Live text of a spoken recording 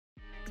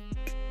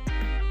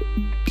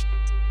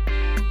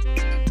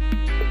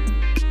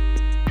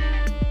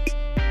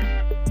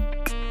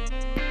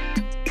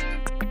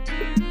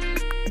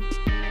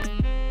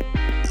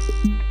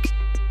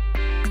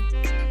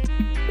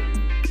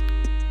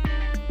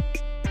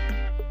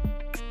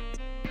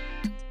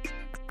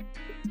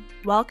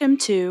Welcome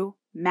to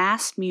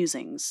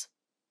MassMusings,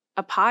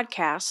 a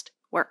podcast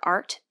where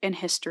art and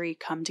history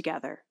come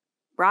together,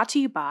 brought to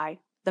you by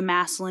the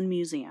Massillon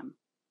Museum.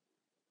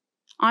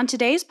 On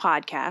today's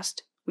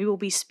podcast, we will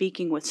be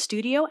speaking with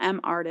Studio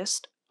M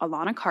artist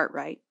Alana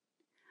Cartwright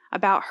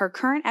about her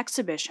current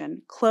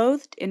exhibition,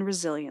 Clothed in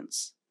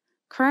Resilience,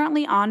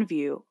 currently on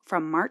view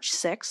from March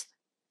 6th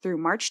through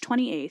March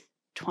 28th,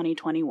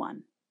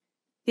 2021.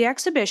 The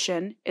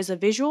exhibition is a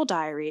visual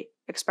diary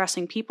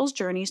expressing people's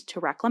journeys to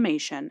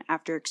reclamation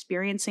after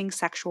experiencing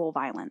sexual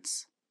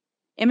violence.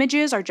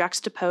 Images are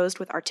juxtaposed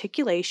with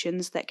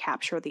articulations that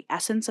capture the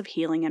essence of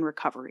healing and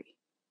recovery.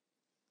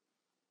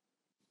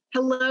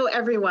 Hello,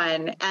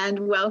 everyone,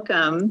 and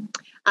welcome.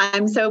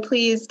 I'm so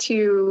pleased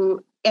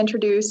to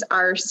introduce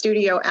our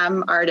Studio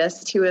M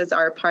artist, who is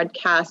our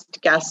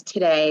podcast guest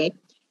today,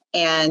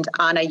 and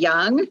Anna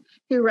Young,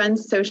 who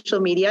runs social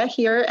media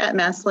here at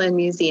Massillon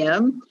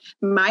Museum.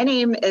 My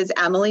name is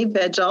Emily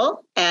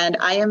Vigil, and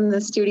I am the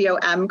Studio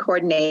M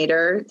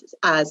coordinator.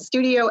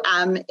 Studio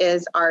M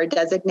is our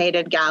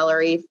designated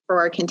gallery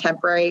for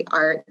contemporary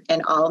art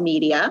and all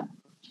media.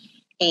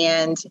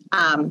 And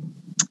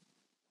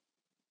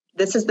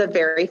this is the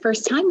very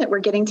first time that we're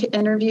getting to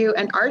interview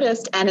an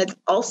artist, and it's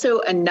also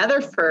another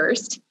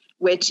first,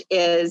 which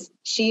is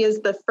she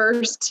is the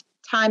first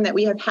time that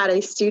we have had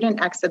a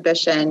student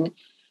exhibition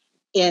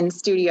in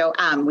Studio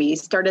M. We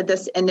started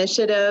this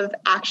initiative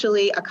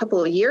actually a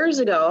couple of years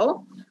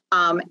ago.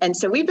 And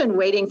so we've been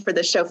waiting for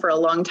the show for a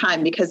long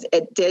time because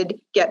it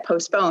did get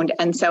postponed.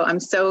 And so I'm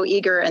so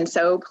eager and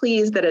so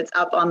pleased that it's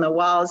up on the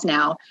walls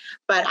now.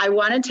 But I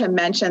wanted to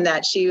mention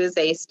that she was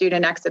a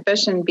student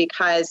exhibition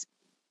because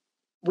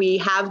we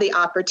have the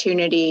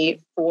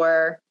opportunity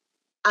for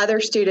other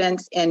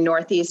students in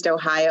Northeast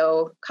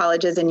Ohio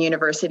colleges and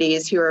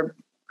universities who are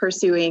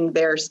pursuing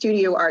their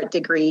studio art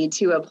degree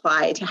to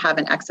apply to have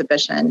an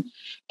exhibition.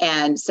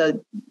 And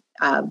so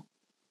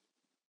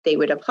they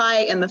would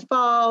apply in the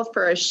fall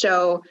for a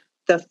show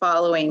the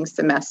following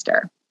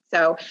semester.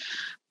 So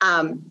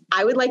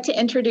I would like to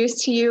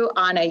introduce to you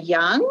Anna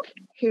Young,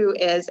 who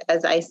is,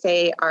 as I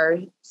say,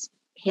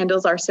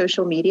 handles our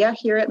social media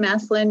here at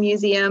Massillon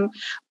Museum.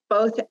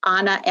 Both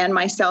Anna and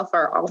myself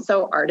are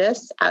also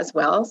artists as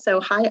well.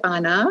 So hi,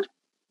 Anna.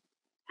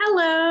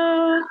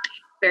 Hello.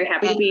 Very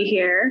happy to be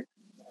here.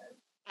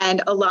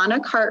 And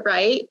Alana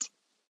Cartwright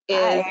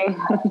is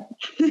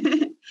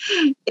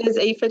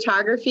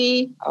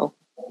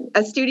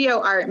a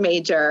studio art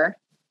major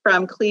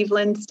from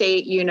Cleveland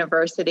State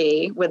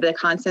University with a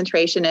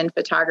concentration in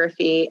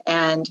photography.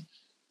 And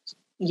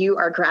you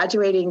are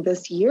graduating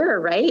this year,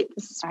 right?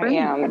 This spring.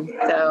 I am.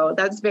 So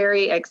that's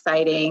very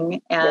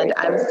exciting. And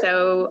I'm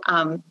so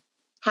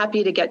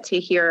happy to get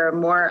to hear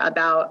more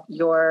about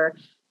your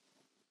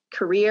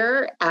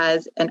career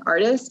as an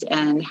artist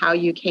and how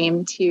you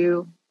came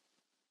to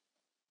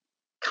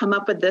come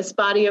up with this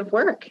body of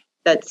work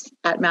that's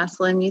at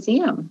Massillon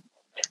Museum.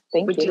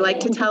 Would you like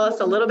to tell us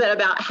a little bit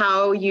about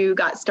how you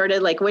got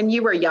started? Like when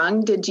you were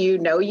young, did you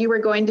know you were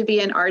going to be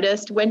an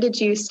artist? When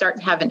did you start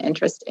to have an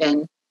interest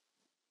in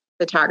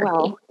photography?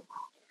 Well,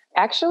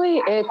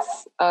 actually,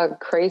 it's a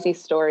crazy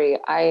story.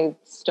 I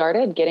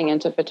started getting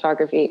into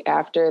photography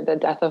after the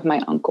death of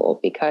my uncle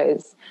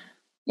because,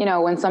 you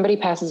know, when somebody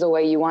passes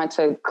away, you want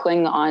to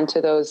cling on to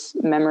those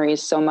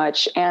memories so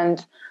much.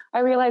 And I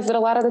realized that a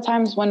lot of the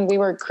times when we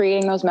were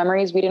creating those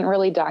memories, we didn't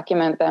really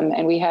document them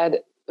and we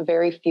had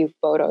very few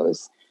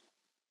photos.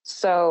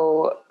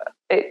 So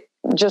it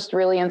just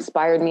really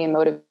inspired me and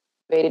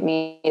motivated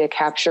me to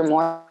capture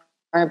more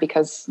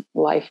because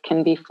life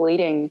can be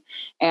fleeting.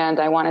 And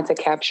I wanted to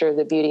capture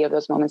the beauty of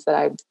those moments that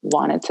I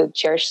wanted to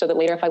cherish so that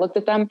later, if I looked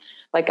at them,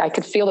 like I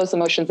could feel those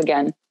emotions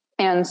again.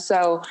 And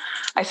so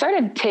I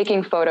started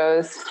taking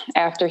photos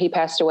after he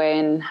passed away,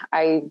 and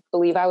I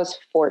believe I was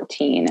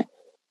 14.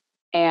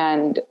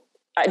 And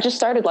I just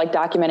started like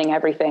documenting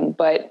everything,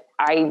 but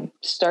I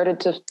started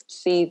to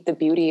see the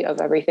beauty of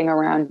everything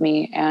around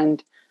me.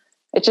 And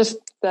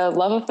the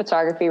love of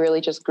photography really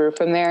just grew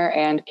from there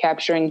and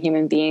capturing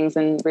human beings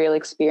and real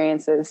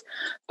experiences.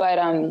 But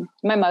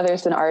my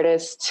mother's an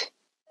artist,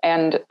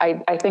 and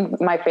I think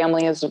my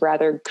family is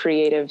rather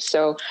creative.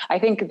 So I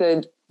think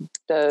the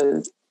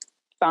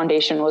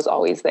foundation was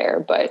always there,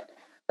 but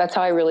that's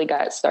how I really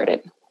got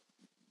started.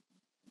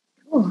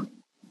 Cool.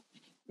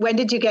 When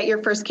did you get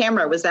your first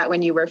camera? Was that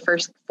when you were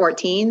first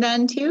 14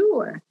 then too?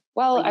 Or?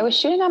 Well, I was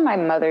shooting on my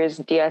mother's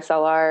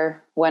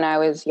DSLR when I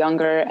was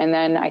younger. And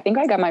then I think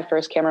I got my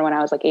first camera when I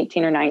was like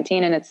 18 or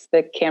 19. And it's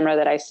the camera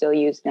that I still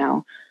use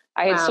now.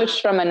 I had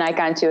switched from a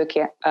Nikon to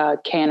a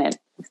Canon,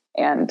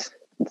 and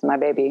it's my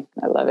baby.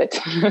 I love it.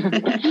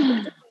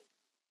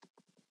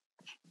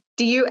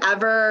 Do you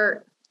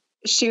ever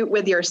shoot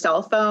with your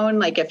cell phone?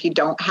 Like if you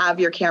don't have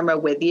your camera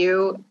with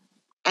you?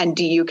 And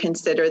do you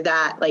consider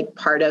that like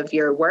part of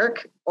your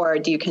work, or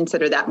do you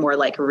consider that more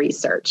like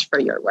research for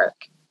your work?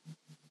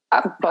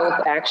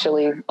 Both,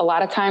 actually. A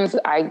lot of times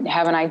I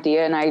have an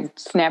idea and I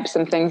snap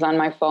some things on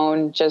my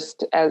phone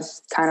just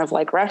as kind of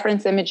like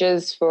reference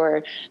images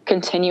for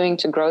continuing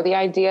to grow the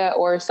idea.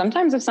 Or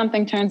sometimes if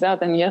something turns out,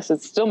 then yes,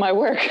 it's still my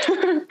work.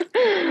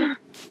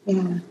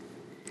 Yeah.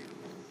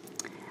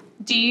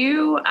 Do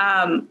you,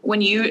 when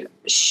you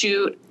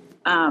shoot,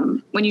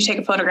 when you take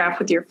a photograph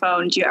with your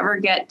phone, do you ever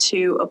get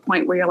to a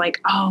point where you're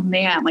like, oh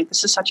man, like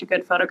this is such a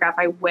good photograph.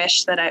 I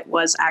wish that it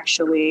was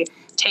actually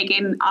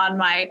taken on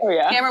my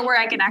camera where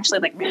I can actually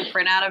like make a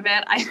print out of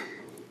it.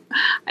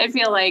 I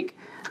feel like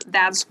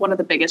that's one of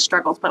the biggest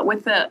struggles, but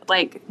with the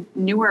like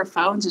newer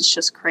phones, it's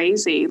just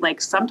crazy.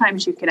 Like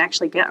sometimes you can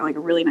actually get like a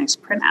really nice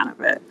print out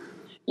of it.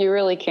 You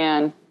really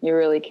can. You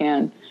really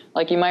can.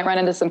 Like you might run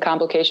into some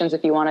complications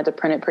if you wanted to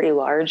print it pretty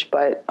large,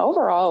 but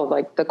overall,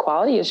 like the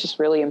quality is just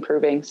really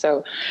improving.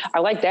 So I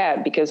like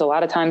that because a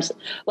lot of times,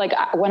 like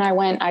when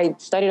I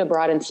studied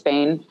abroad in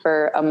Spain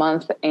for a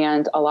month,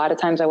 and a lot of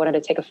times I wanted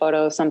to take a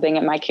photo of something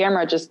and my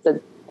camera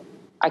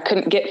I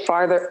couldn't get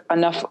farther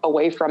enough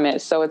away from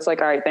it. So it's like,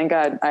 all right, thank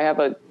God I have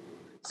a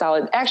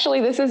solid.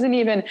 Actually, this isn't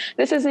even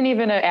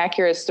an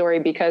accurate story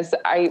because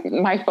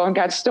my phone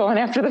got stolen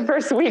after the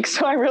first week.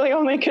 So I really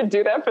only could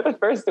do that for the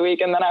first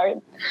week. And then I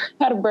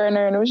had a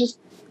burner and it was just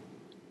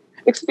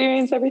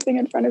experience everything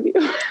in front of you.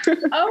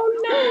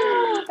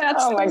 Oh no.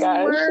 That's oh my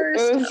gosh.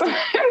 worst. It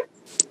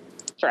was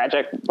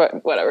tragic,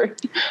 but whatever.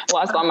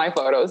 Lost all my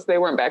photos. They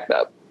weren't backed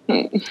up.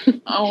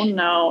 Oh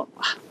no.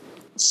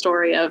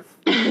 Story of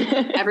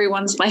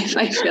everyone's life,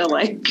 I feel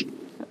like.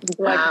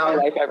 My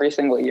life every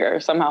single year.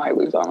 Somehow I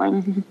lose all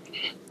mine.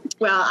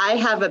 Well, I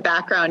have a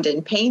background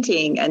in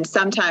painting, and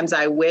sometimes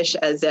I wish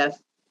as if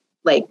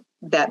like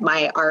that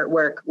my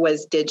artwork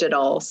was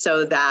digital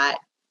so that,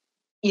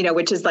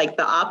 which is like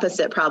the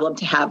opposite problem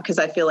to have, because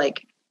I feel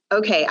like,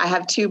 okay, I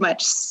have too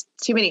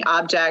many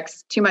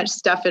objects, too much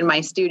stuff in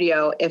my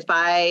studio. If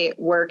I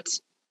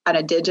worked on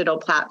a digital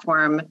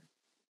platform,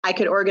 I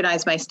could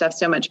organize my stuff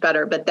so much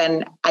better. But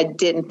then I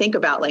didn't think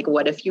about like,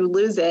 what if you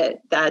lose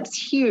it? That's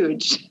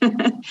huge.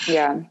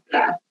 Yeah.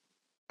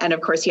 And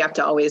of course, you have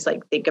to always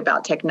like think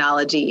about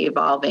technology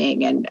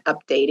evolving and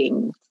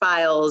updating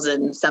files,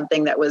 and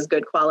something that was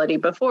good quality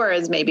before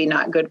is maybe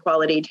not good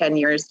quality 10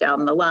 years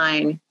down the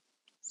line.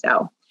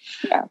 So,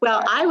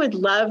 well, I would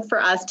love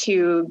for us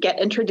to get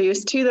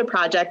introduced to the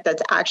project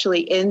that's actually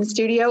in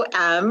Studio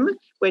M,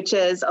 which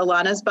is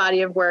Alana's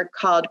body of work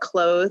called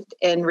Clothed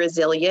in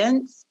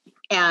Resilience.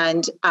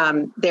 And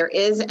there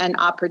is an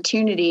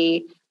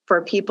opportunity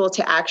for people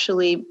to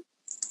actually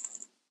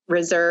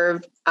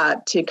reserve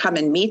to come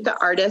and meet the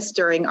artist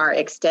during our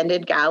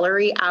extended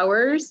gallery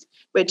hours,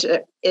 which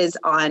is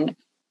on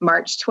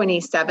March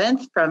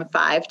 27th from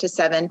 5 to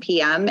 7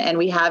 p.m. And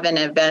we have an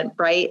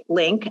Eventbrite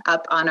link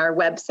up on our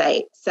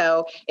website.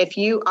 So if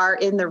you are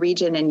in the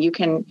region and you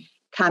can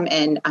come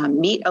and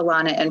meet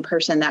Alana in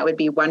person, that would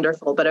be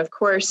wonderful. But of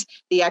course,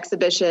 the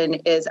exhibition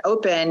is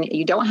open.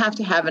 You don't have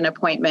to have an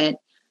appointment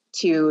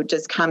to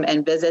just come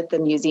and visit the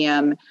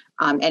museum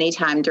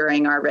anytime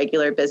during our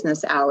regular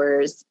business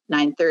hours,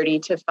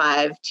 9:30 to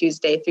 5,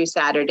 Tuesday through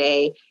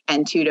Saturday,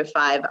 and 2 to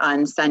 5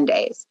 on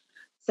Sundays.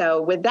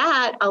 So with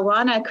that,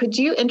 Alana, could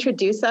you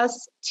introduce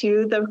us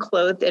to the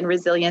Clothed in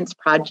Resilience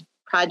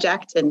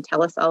project and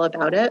tell us all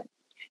about it?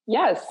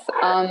 Yes.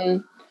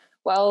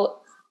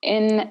 Well,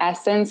 in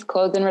essence,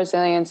 Clothed in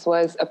Resilience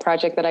was a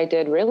project that I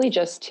did really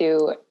just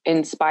to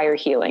inspire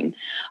healing.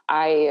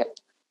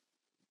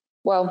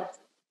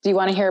 Do you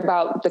want to hear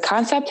about the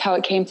concept, how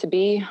it came to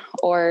be,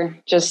 or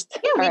just...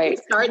 Yeah, we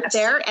can start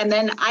there. And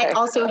then I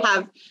also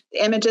have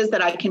images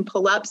that I can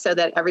pull up so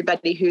that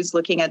everybody who's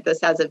looking at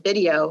this as a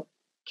video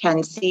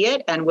can see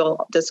it, and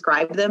we'll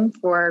describe them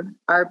for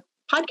our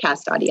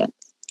podcast audience.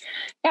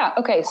 Yeah.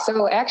 Okay.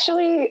 So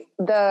actually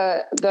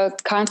the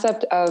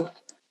concept of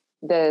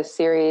the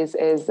series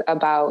is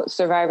about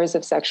survivors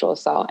of sexual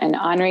assault and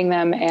honoring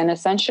them, and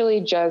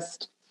essentially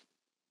just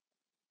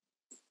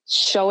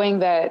showing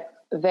that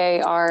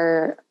they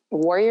are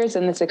warriors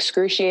in this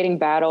excruciating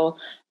battle,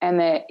 and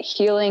that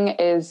healing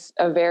is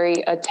a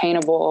very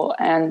attainable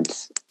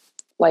and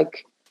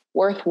like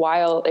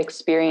worthwhile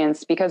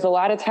experience, because a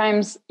lot of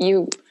times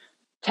you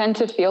tend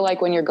to feel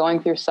like when you're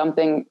going through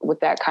something with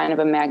that kind of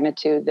a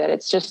magnitude that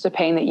it's just a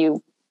pain that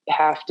you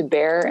have to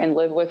bear and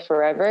live with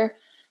forever.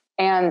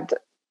 And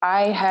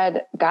I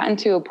had gotten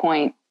to a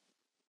point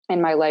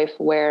in my life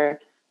where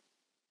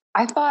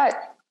I thought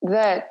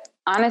that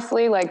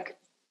honestly, like,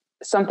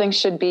 something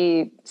should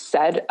be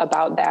said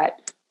about that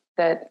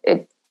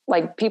it,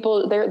 like,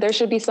 people, there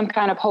should be some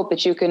kind of hope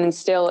that you can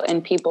instill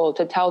in people,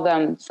 to tell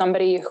them,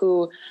 somebody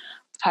who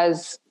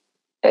has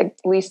at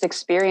least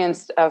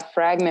experienced a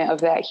fragment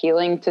of that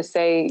healing, to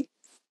say,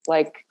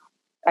 like,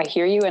 I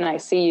hear you and I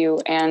see you,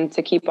 and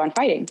to keep on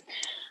fighting.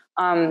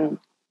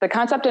 The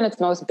concept in its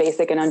most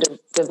basic and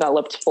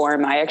undeveloped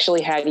form, I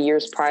actually had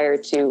years prior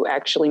to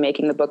actually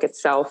making the book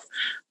itself.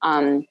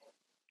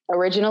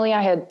 Originally,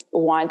 I had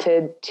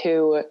wanted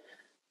to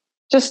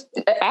just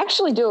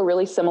actually do a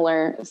really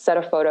similar set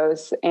of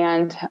photos.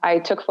 And I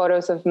took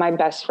photos of my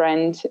best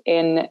friend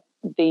in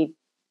the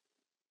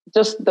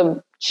just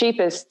the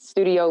cheapest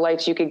studio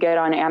lights you could get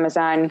on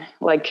Amazon,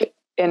 like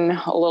in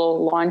a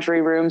little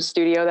laundry room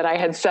studio that I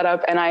had set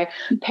up. And I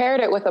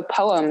paired it with a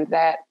poem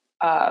that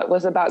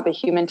was about the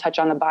human touch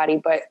on the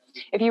body. But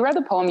if you read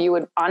the poem, you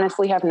would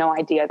honestly have no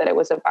idea that it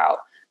was about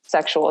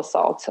sexual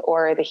assault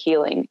or the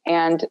healing.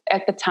 And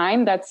at the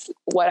time, that's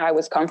what I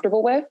was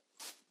comfortable with.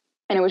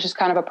 And it was just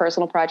kind of a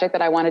personal project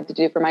that I wanted to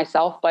do for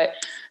myself. But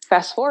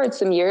fast forward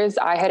some years,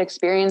 I had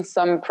experienced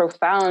some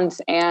profound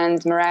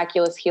and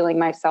miraculous healing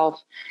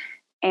myself.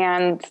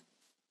 And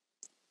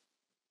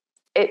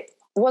it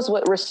was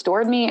what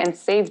restored me and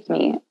saved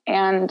me.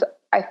 And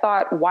I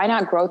thought, why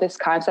not grow this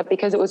concept?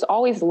 Because it was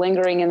always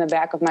lingering in the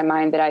back of my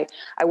mind that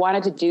I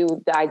wanted to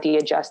do the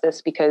idea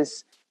justice,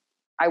 because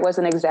I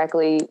wasn't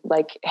exactly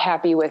like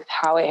happy with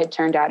how it had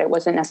turned out. It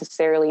wasn't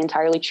necessarily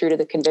entirely true to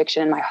the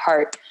conviction in my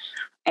heart.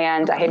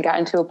 And I had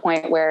gotten to a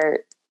point where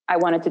I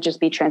wanted to just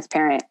be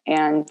transparent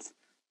and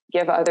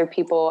give other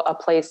people a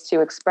place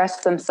to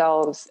express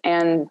themselves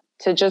and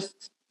to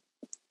just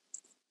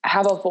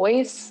have a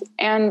voice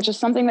and just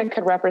something that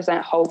could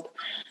represent hope,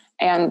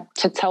 and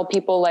to tell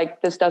people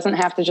like, this doesn't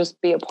have to just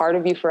be a part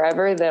of you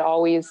forever. That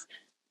always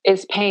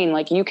is pain.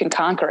 Like, you can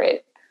conquer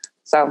it.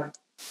 So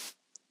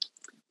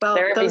well,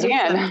 there it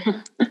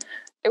began.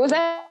 It was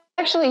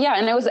actually, yeah.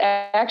 And it was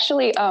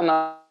actually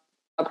a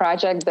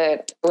project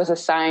that was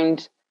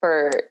assigned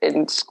for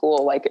in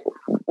school. Like,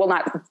 well,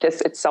 not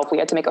this itself. We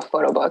had to make a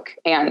photo book,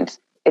 and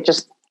it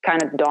just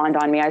kind of dawned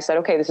on me. I said,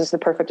 okay, this is the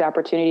perfect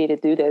opportunity to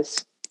do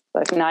this.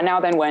 But not now,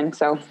 then when.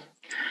 So.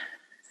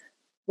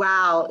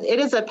 Wow, it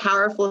is a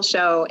powerful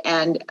show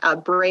and a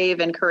brave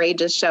and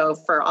courageous show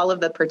for all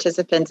of the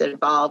participants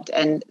involved.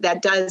 And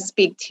that does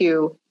speak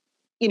to,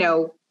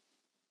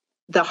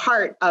 the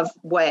heart of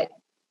what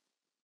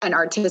an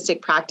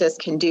artistic practice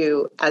can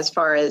do as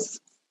far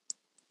as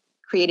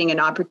creating an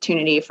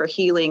opportunity for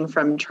healing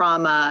from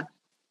trauma,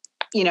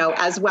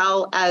 as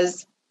well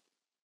as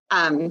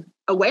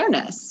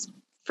awareness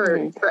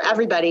for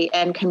everybody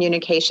and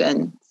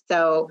communication.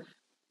 So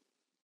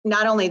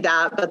not only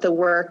that, but the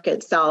work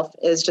itself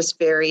is just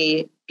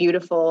very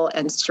beautiful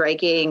and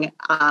striking.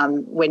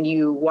 When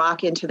you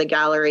walk into the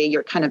gallery,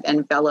 you're kind of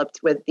enveloped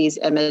with these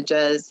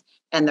images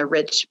and the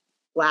rich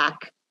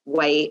black,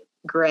 white,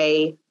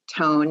 gray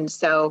tone.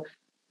 So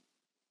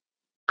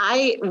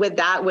I, with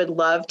that, would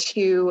love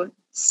to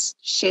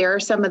share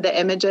some of the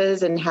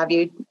images and have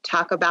you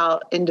talk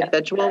about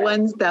individual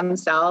ones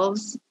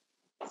themselves.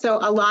 So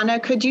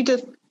Alana, could you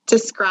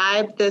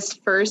describe this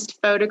first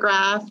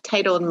photograph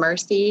titled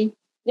Mercy?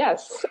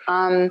 Yes.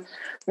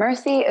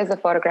 Mercy is a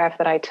photograph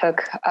that I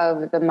took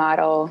of the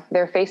model.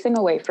 They're facing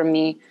away from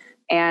me,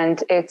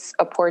 and it's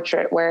a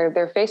portrait where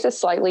their face is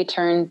slightly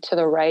turned to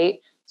the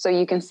right. So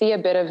you can see a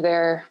bit of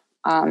their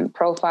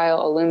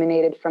profile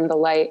illuminated from the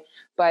light.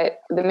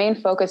 But the main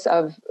focus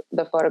of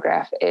the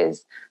photograph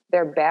is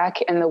their back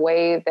and the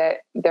way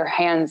that their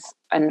hands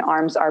and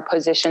arms are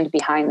positioned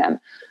behind them.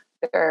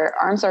 Their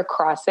arms are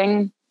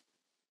crossing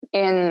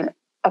in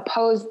a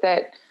pose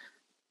that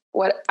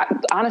what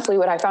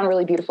I found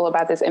really beautiful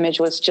about this image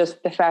was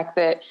just the fact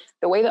that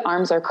the way the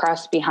arms are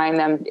crossed behind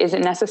them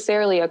isn't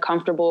necessarily a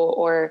comfortable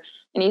or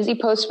an easy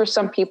pose for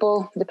some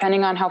people,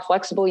 depending on how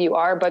flexible you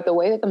are. But the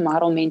way that the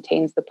model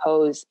maintains the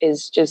pose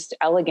is just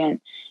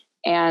elegant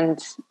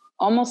and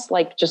almost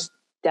like just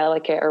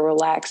delicate or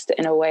relaxed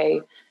in a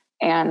way.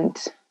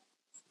 And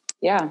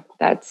yeah,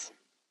 that's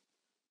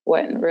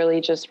what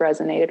really just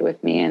resonated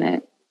with me in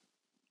it.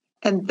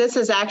 And this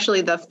is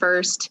actually the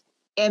first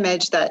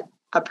image that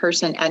a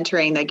person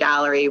entering the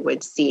gallery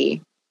would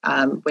see.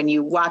 When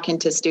you walk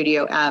into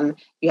Studio M,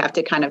 you have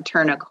to kind of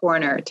turn a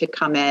corner to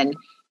come in.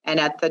 And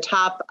at the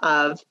top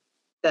of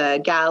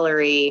the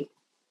gallery,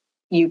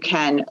 you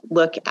can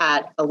look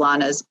at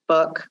Alana's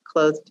book,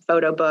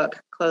 photo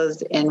book,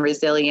 Clothed in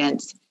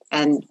Resilience,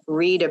 and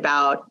read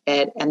about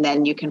it. And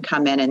then you can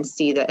come in and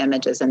see the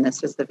images. And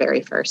this is the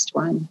very first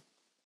one.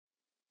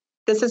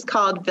 This is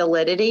called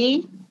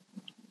Validity.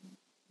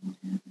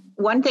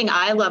 One thing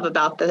I love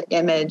about the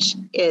image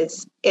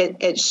is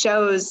it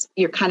shows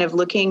you're kind of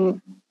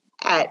looking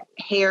at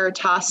hair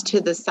tossed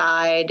to the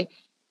side,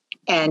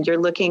 and you're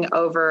looking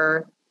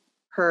over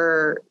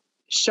her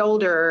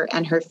shoulder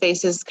and her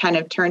face is kind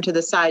of turned to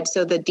the side.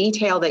 So the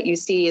detail that you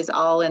see is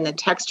all in the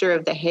texture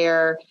of the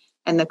hair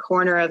and the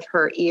corner of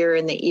her ear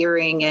and the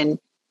earring. And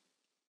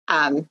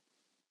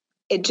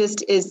it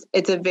just is,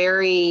 it's a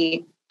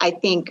very, I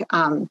think,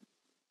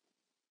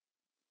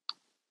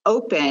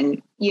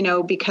 open,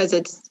 because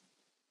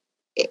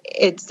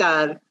it's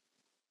a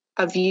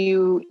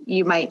view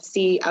you might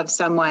see of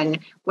someone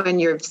when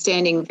you're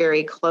standing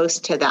very close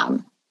to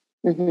them.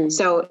 Mm-hmm.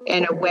 So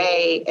in a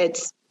way,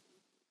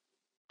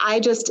 I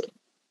just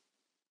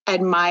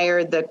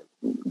admire the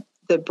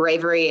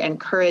bravery and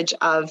courage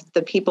of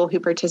the people who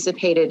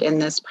participated in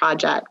this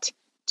project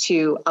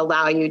to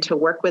allow you to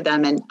work with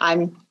them. And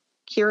I'm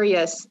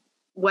curious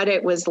what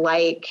it was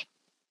like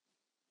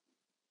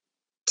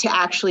to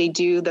actually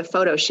do the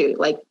photo shoot.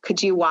 Like,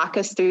 could you walk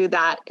us through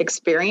that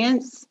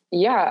experience?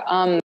 Yeah.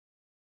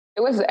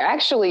 It was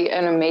actually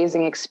an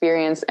amazing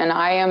experience. And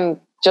I am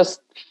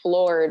just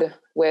floored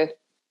with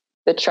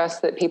the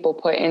trust that people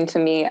put into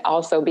me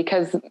also,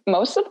 because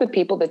most of the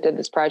people that did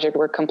this project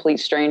were complete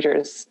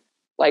strangers.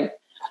 Like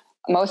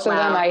most of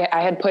them, I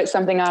had put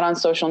something out on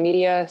social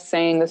media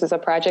saying, this is a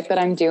project that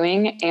I'm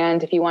doing.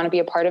 And if you want to be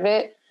a part of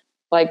it,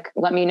 like,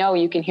 let me know,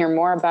 you can hear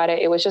more about it.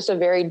 It was just a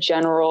very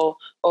general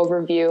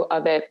overview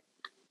of it.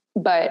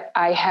 But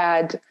I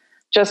had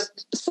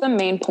just some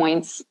main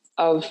points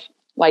of,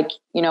 like,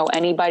 you know,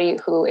 anybody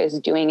who is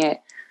doing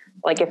it,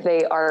 like if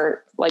they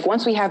are like,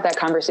 once we have that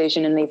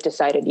conversation and they've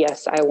decided,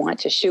 yes, I want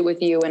to shoot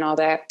with you and all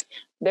that,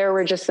 there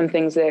were just some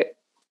things that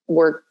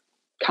were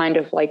kind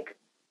of like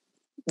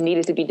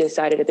needed to be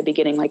decided at the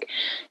beginning, like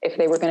if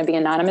they were going to be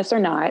anonymous or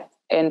not.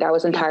 And that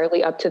was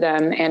entirely up to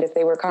them. And if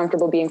they were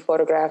comfortable being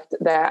photographed,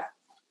 that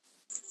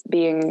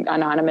being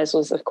anonymous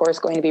was of course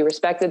going to be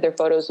respected. Their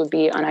photos would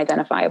be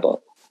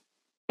unidentifiable.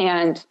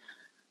 And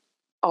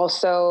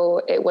also,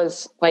 it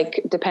was like,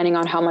 depending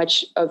on how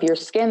much of your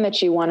skin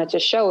that you wanted to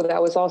show,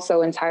 that was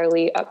also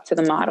entirely up to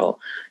the model.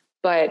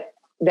 But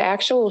the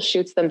actual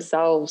shoots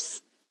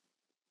themselves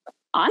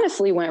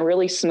honestly went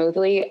really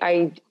smoothly.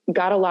 I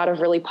got a lot of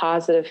really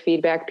positive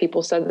feedback.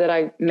 People said that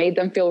I made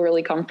them feel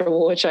really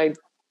comfortable, which I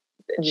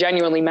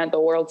genuinely meant the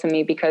world to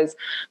me, because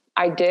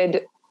I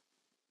did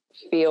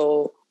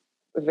feel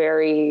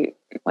very,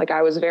 like,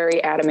 I was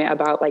very adamant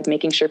about like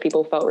making sure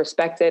people felt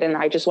respected. And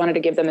I just wanted to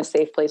give them a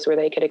safe place where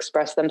they could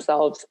express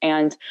themselves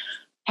and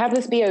have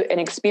this be an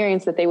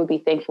experience that they would be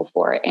thankful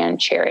for and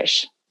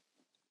cherish.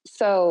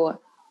 So,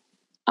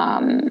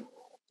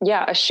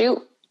 a shoot,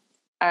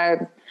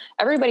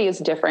 everybody is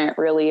different,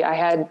 really. I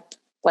had,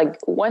 like,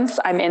 once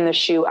I'm in the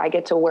shoot, I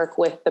get to work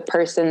with the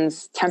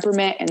person's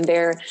temperament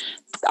and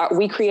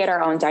we create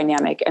our own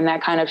dynamic, and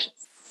that kind of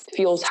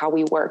fuels how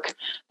we work.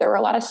 There were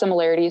a lot of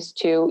similarities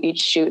to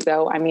each shoot,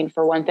 though. I mean,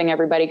 for one thing,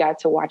 everybody got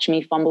to watch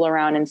me fumble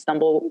around and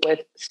stumble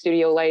with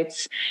studio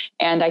lights.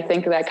 And I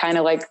think that kind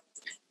of like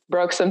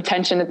broke some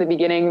tension at the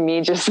beginning, me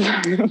just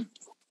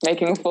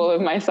making a fool of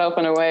myself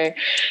in a way.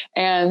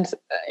 And,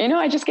 you know,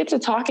 I just get to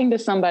talking to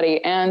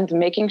somebody and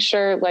making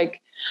sure,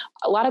 like,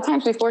 a lot of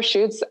times before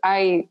shoots,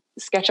 I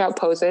sketch out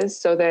poses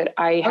so that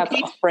I have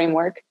a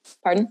framework.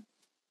 Pardon?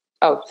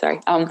 Oh, sorry.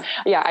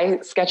 I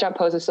sketch out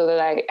poses so that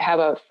I have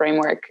a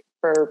framework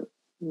for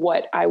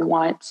what I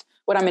want,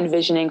 what I'm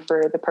envisioning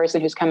for the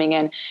person who's coming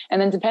in. And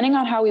then depending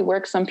on how we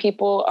work, some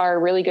people are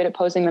really good at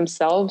posing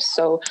themselves.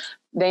 So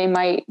they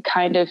might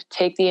kind of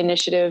take the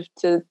initiative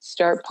to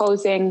start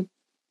posing,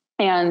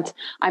 and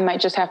I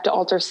might just have to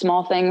alter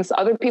small things.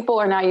 Other people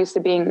are not used to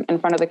being in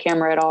front of the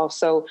camera at all.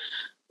 So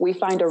we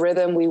find a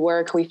rhythm, we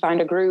work, we find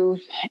a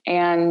groove,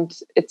 and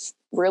it's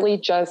really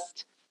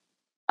just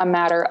a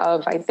matter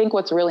of, I think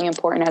what's really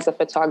important as a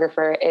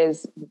photographer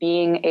is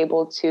being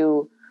able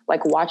to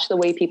like watch the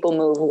way people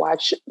move,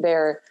 watch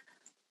their,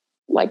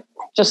 like,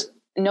 just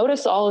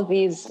notice all of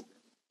these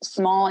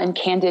small and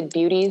candid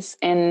beauties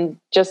in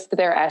just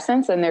their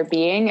essence and their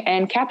being,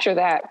 and capture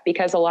that,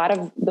 because a lot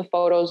of the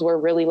photos were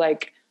really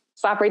like,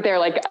 stop right there.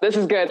 Like, this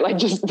is good. Like,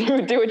 just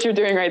do what you're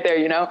doing right there,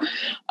 you know?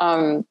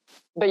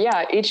 But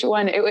yeah, each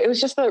one, it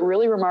was just a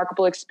really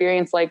remarkable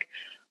experience. Like,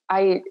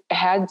 I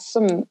had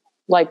some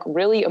like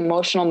really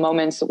emotional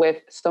moments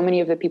with so many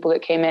of the people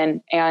that came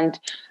in, and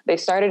they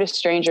started as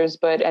strangers,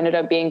 but ended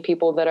up being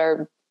people that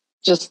are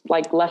just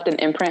like left an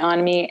imprint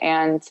on me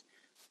and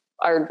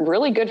are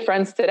really good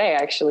friends today,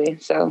 actually.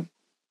 So.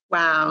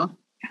 Wow.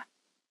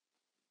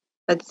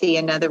 Let's see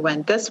another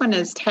one. This one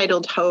is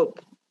titled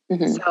Hope.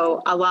 Mm-hmm.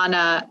 So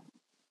Alana,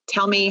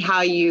 tell me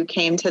how you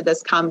came to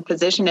this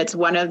composition. It's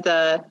one of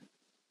the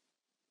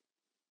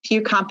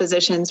few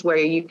compositions where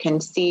you can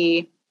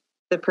see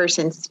the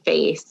person's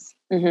face.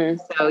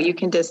 Mm-hmm. So you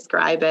can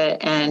describe it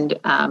and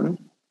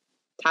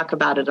talk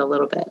about it a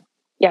little bit.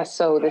 Yeah,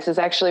 so this is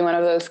actually one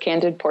of those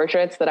candid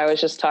portraits that I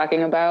was just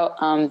talking about.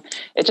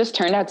 It just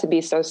turned out to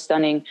be so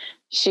stunning.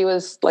 She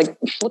was like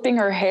flipping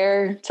her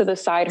hair to the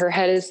side. Her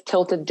head is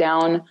tilted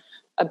down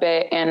a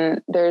bit,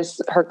 and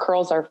her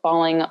curls are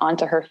falling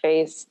onto her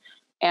face,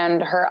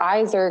 and her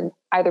eyes are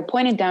either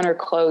pointed down or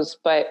closed,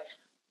 but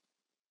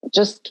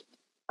just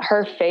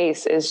her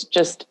face is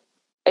just,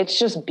 it's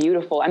just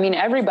beautiful. I mean,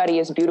 everybody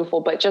is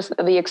beautiful, but just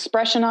the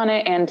expression on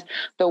it and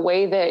the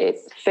way that it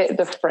fit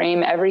the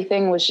frame,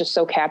 everything was just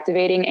so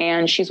captivating.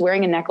 And she's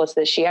wearing a necklace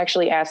that she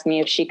actually asked me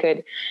if she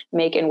could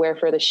make and wear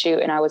for the shoot,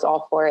 and I was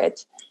all for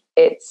it.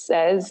 It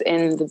says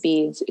in the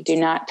beads,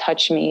 don't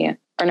touch me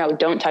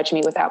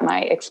without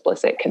my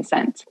explicit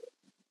consent,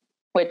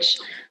 which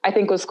I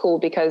think was cool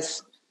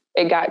because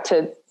it got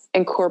to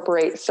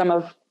incorporate some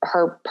of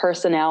her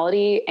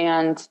personality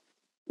and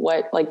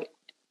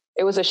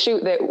it was a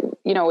shoot that,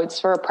 you know, it's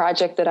for a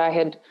project that I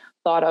had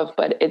thought of,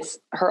 but it's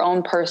her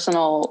own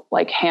personal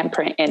like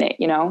handprint in it,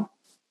 you know?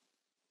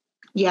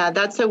 Yeah,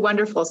 that's so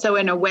wonderful. So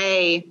in a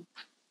way,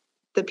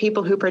 the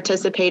people who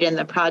participate in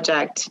the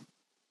project,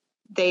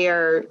 they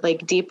are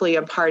like deeply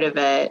a part of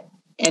it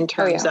in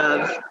terms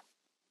of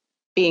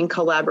being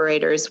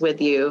collaborators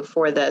with you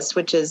for this,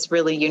 which is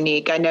really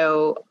unique. I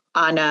know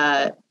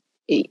Anna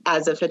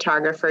as a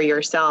photographer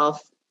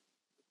yourself,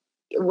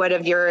 what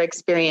have your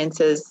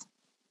experiences,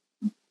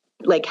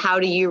 like, how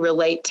do you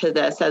relate to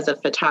this as a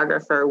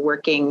photographer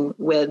working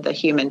with a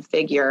human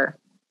figure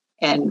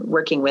and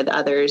working with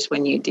others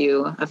when you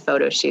do a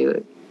photo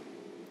shoot?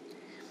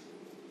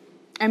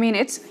 I mean,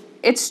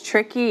 it's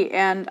tricky,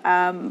 and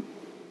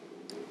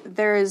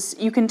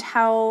you can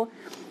tell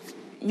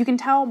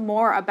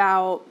more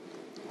about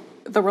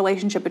the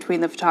relationship between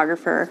the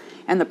photographer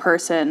and the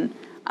person,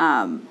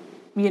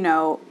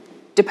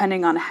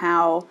 depending on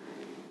how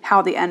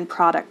the end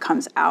product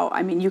comes out.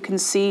 I mean, you can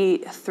see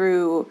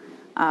through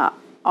all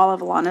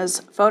of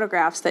Alana's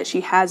photographs that she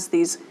has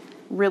these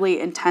really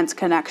intense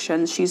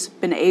connections. She's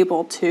been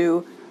able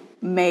to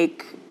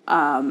make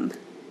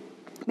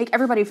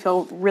everybody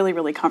feel really,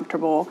 really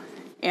comfortable,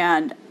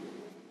 and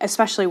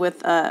especially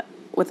with a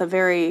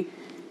very,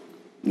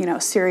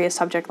 serious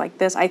subject like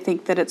this, I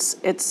think that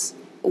it's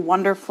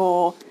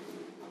wonderful,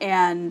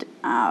 and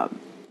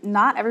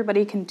not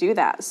everybody can do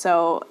that.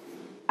 So,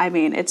 I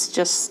mean, it's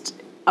just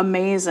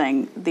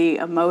amazing, the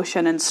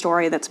emotion and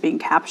story that's being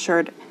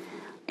captured.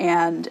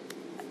 And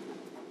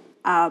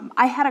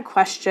I had a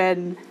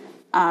question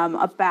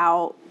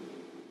about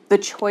the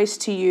choice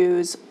to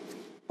use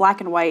black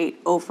and white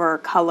over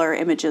color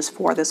images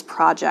for this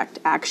project,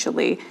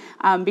 actually,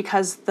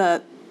 because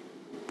the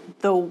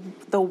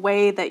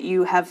way that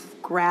you have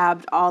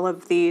grabbed all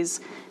of these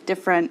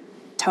different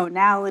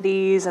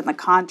tonalities and the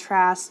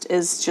contrast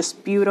is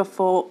just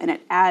beautiful, and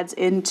it adds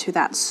into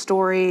that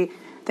story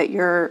that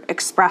you're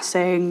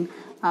expressing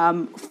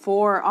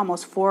for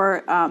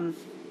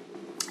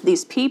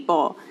these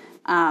people.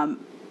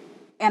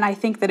 And I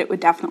think that it would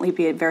definitely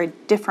be a very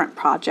different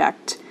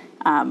project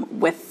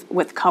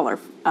with color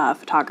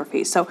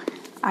photography. So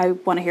I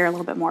want to hear a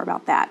little bit more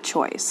about that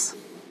choice.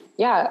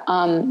 Yeah,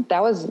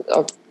 that was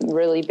a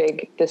really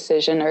big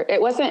decision. Or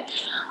it wasn't,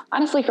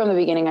 honestly, from the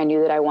beginning, I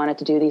knew that I wanted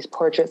to do these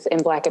portraits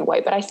in black and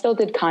white, but I still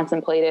did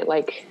contemplate it,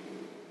 like,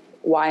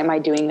 why am I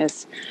doing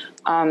this?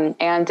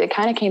 And it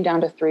kind of came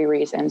down to three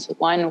reasons.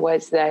 One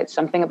was that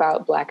something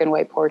about black and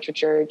white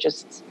portraiture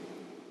just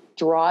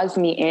draws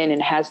me in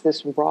and has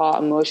this raw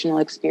emotional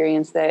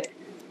experience that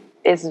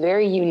is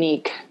very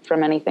unique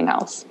from anything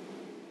else.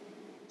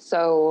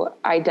 So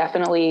I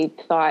definitely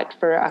thought,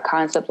 for a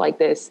concept like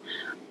this,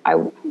 I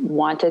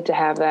wanted to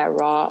have that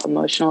raw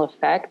emotional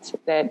effect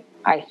that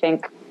I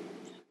think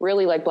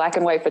really, like, black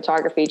and white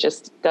photography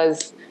just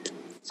does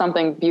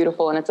something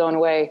beautiful in its own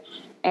way.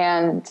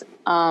 And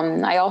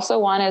I also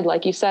wanted,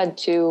 like you said,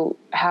 to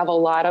have a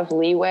lot of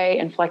leeway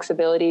and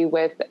flexibility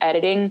with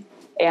editing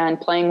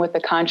and playing with the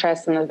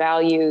contrast and the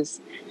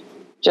values,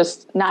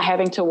 just not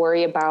having to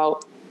worry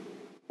about,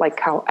 like,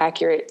 how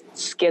accurate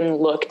skin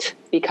looked,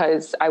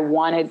 because I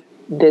wanted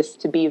this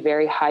to be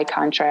very high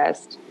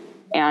contrast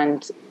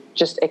and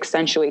just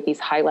accentuate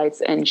these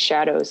highlights and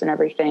shadows and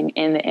everything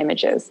in the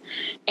images.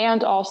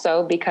 And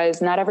also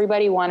because not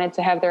everybody wanted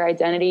to have their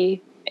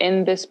identity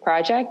in this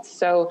project.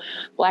 So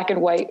black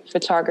and white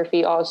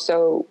photography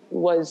also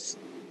was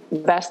the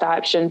best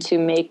option to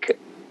make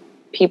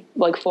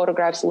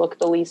photographs look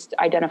the least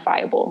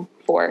identifiable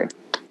for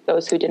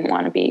those who didn't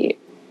want to be,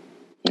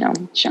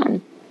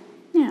 shown.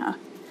 Yeah.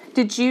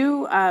 Did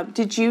you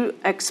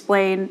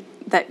explain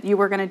that you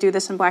were going to do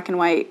this in black and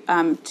white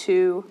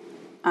to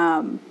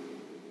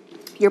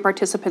your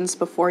participants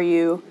before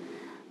you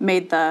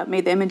made the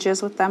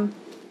images with them?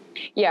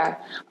 Yeah,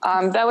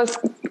 that was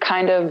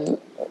kind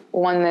of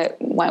one that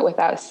went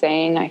without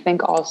saying, I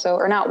think, also,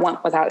 or not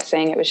went without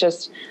saying. It was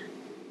just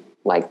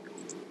like,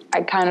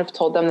 I kind of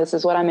told them, this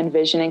is what I'm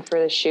envisioning for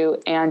the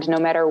shoot. And no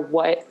matter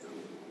what,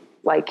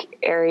 like,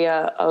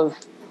 area of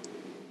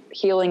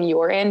healing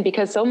you're in,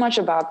 because so much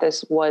about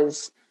this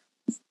was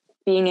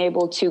being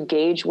able to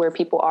gauge where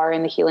people are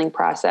in the healing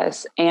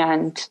process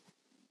and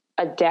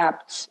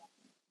adapt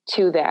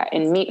to that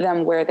and meet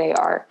them where they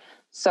are.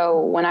 So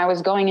when I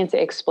was going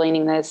into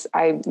explaining this,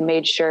 I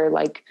made sure,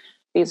 like,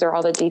 these are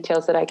all the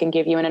details that I can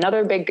give you. And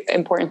another big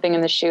important thing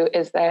in the shoot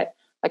is that,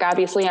 like,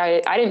 obviously I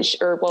didn't,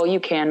 you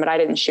can, but I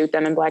didn't shoot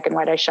them in black and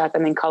white. I shot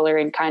them in color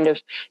and kind of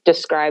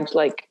described,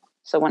 like,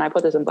 so when I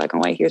put this in black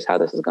and white, here's how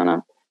this is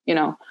gonna,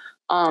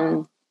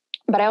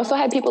 but I also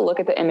had people look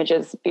at the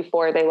images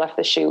before they left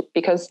the shoot,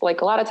 because,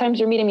 like, a lot of times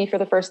you're meeting me for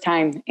the first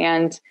time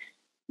and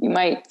you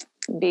might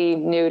be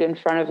nude in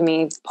front of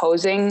me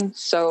posing.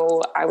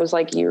 So I was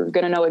like, you're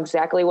going to know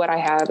exactly what I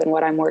have and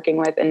what I'm working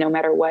with. And no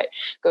matter what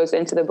goes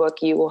into the book,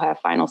 you will have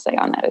final say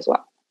on that as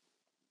well.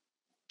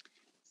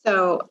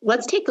 So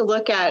let's take a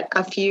look at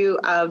a few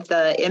of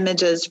the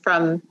images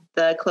from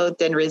the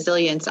Clothed in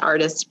Resilience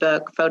artist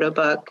book, photo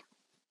book.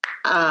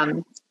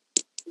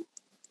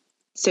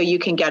 So you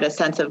can get a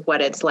sense of what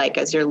it's like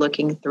as you're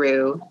looking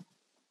through.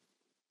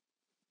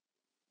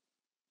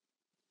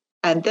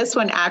 And this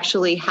one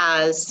actually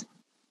has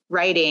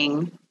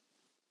writing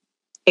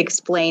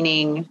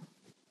explaining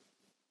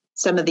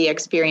some of the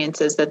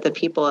experiences that the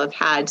people have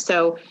had.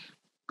 So,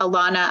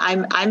 Alana,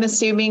 I'm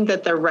assuming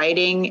that the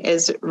writing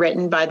is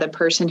written by the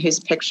person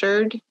who's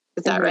pictured.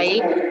 Is that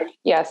right?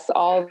 Yes,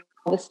 all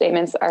the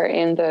statements are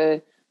in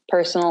the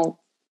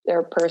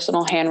their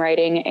personal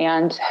handwriting.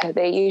 And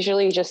they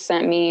usually just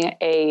sent me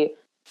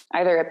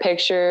either a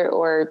picture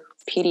or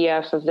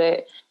PDF of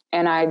it,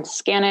 and I'd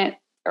scan it,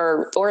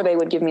 or they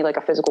would give me like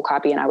a physical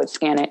copy and I would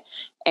scan it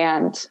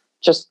and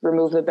just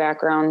remove the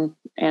background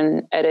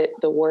and edit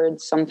the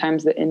words,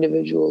 sometimes the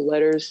individual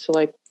letters, to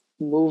like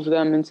move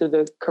them into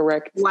the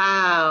correct.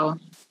 Wow.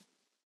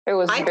 It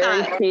was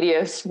very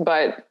tedious,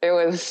 but it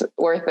was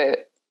worth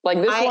it. Like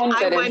this one.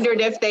 I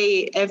wondered if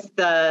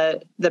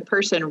the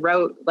person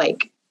wrote,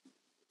 like,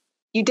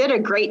 you did a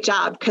great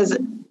job, because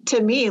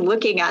to me,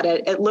 looking at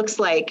it, it looks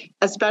like,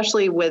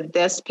 especially with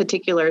this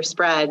particular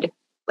spread,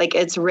 like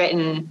it's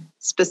written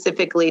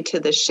specifically to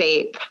the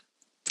shape.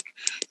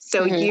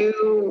 So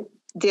you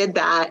did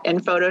that in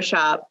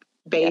Photoshop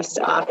based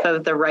off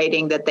of the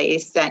writing that they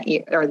sent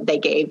you, or they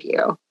gave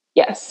you.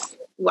 Yes.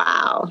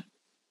 Wow.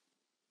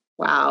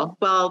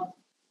 Well,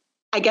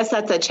 I guess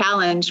that's a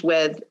challenge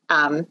with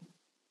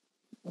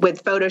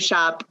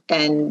Photoshop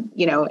and,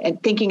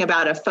 and thinking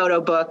about a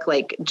photo book,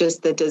 like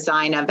just the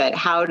design of it.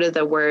 How do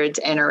the words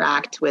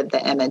interact with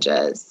the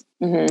images?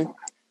 Mm-hmm.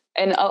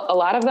 And a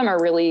lot of them are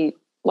really,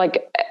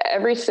 like,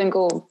 every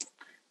single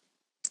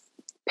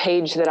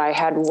page that I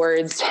had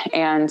words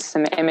and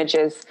some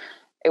images,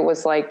 it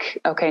was like,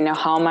 okay, now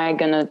how am I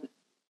going to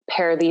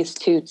pair these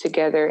two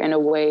together in a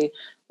way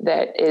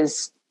that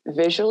is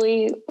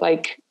visually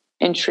like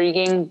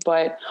intriguing,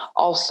 but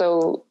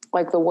also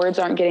like the words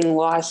aren't getting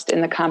lost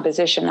in the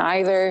composition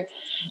either.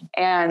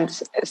 And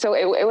so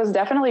it was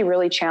definitely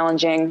really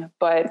challenging,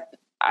 but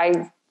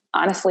I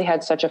honestly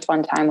had such a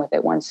fun time with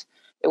it once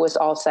it was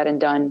all said and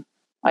done.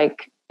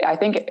 Like, I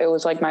think it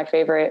was like my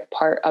favorite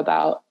part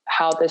about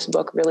how this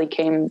book really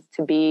came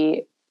to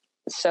be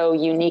so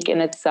unique in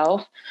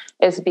itself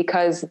is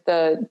because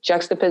the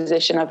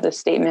juxtaposition of the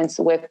statements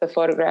with the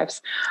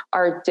photographs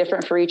are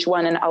different for each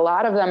one. And a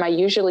lot of them I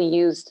usually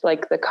used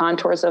like the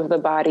contours of the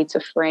body to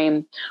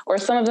frame, or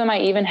some of them I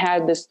even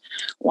had this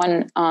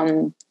one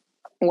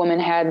woman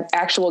had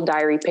actual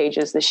diary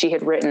pages that she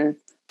had written,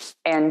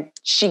 and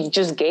she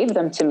just gave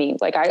them to me.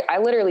 Like I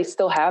literally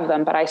still have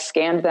them, but I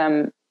scanned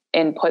them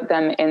and put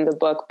them in the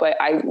book, but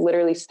I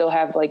literally still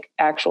have like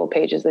actual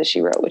pages that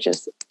she wrote, which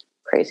is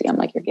crazy. I'm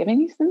like, you're giving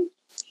these things?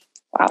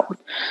 Wow.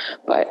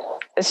 But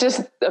it's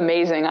just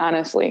amazing,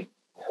 honestly.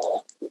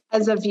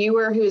 As a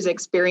viewer who's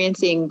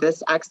experiencing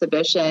this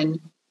exhibition,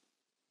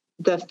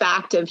 the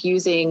fact of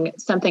using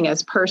something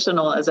as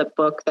personal as a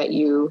book that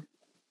you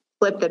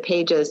flip the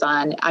pages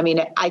on, I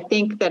mean, I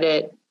think that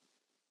it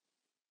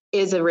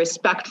is a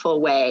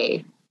respectful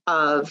way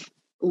of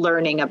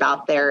learning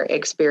about their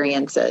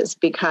experiences,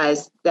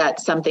 because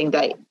that's something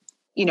that,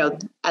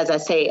 as I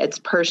say, it's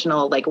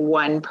personal, like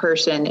one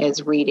person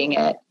is reading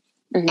it.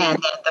 Mm-hmm. And then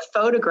the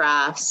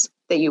photographs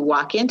that you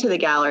walk into the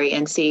gallery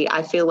and see,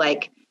 I feel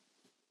like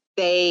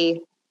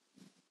they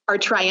are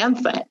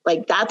triumphant.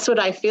 Like that's what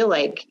I feel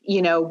like,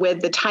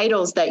 with the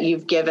titles that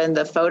you've given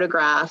the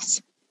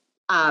photographs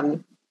that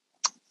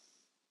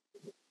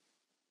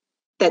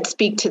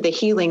speak to the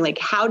healing. Like,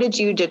 how did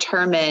you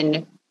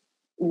determine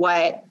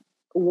what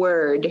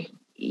word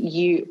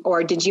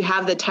did you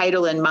have the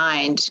title in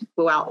mind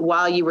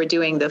while you were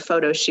doing the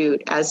photo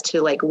shoot as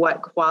to like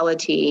what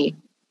quality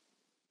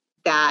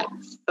that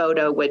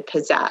photo would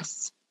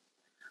possess?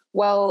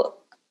 Well,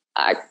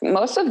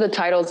 most of the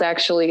titles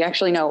actually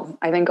no,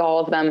 I think all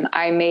of them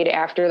I made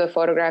after the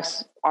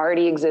photographs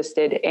already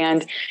existed.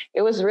 And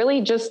it was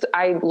really just,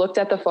 I looked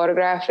at the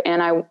photograph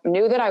and I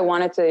knew that I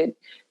wanted to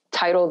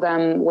title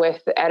them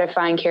with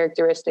edifying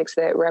characteristics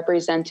that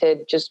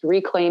represented just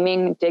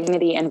reclaiming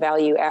dignity and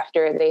value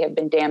after they have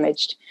been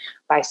damaged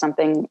by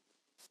something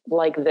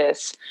like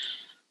this.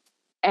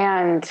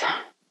 And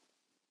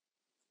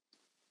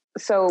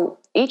so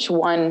each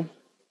one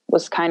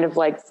was kind of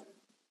like,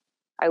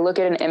 I look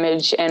at an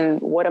image and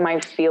what am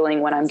I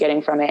feeling when I'm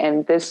getting from it?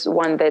 And this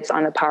one that's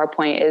on the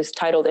PowerPoint is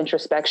titled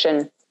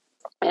Introspection.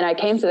 And I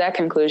came to that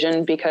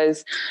conclusion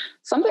because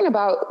something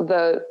about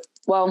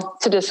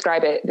to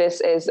describe it,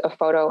 this is a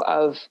photo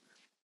of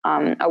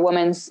a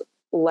woman's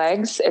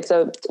legs. It's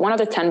one of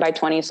the 10 by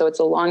 20. So it's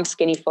a long,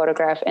 skinny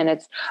photograph, and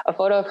it's a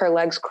photo of her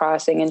legs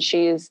crossing, and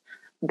she's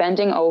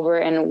bending over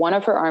and one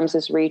of her arms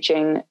is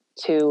reaching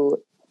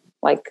to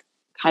like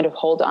kind of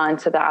hold on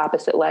to the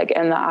opposite leg,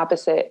 and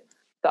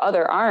the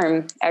other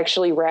arm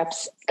actually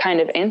wraps kind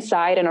of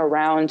inside and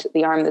around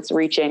the arm that's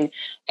reaching.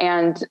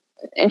 And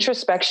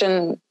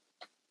introspection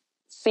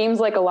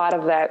seems like a lot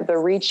of that, the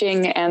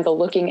reaching and the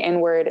looking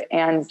inward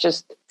and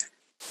just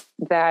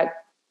that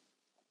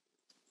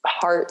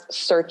heart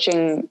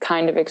searching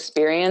kind of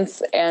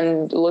experience.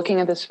 And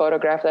looking at this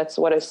photograph, that's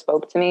what it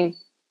spoke to me.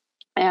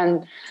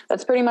 And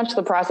that's pretty much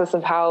the process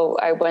of how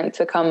I went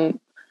to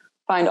come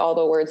find all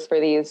the words for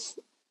these.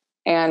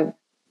 And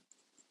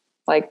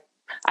like,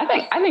 I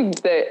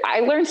think that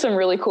I learned some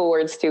really cool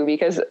words too,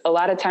 because a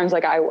lot of times,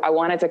 like I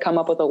wanted to come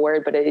up with a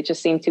word, but it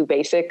just seemed too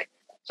basic.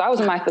 So I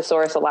was in my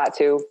thesaurus a lot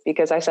too,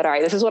 because I said, all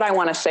right, this is what I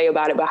want to say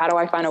about it, but how do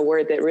I find a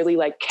word that really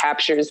like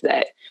captures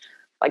that,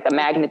 like the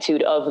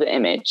magnitude of the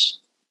image?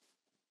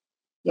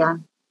 Yeah.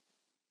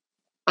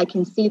 I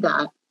can see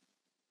that.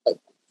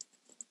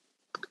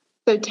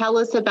 So tell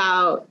us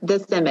about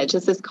this image.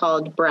 This is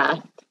called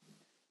Breath.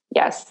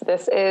 Yes,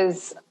 this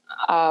is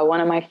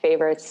one of my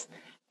favorites.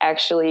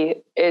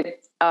 Actually,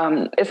 it's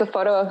a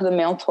photo of the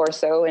male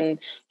torso, and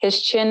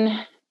his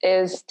chin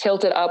is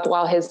tilted up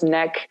while his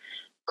neck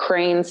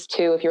cranes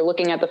to, if you're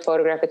looking at the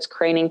photograph, it's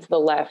craning to the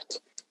left,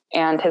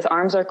 and his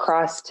arms are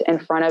crossed in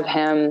front of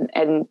him.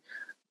 And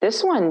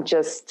this one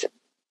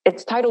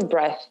it's titled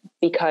Breath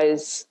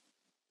because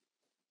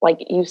like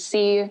you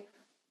see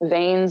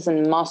veins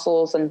and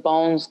muscles and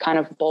bones kind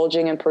of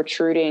bulging and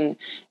protruding,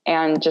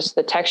 and just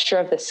the texture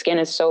of the skin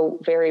is so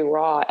very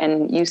raw,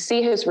 and you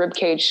see his rib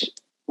cage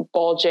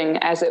bulging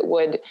as it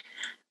would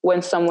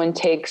when someone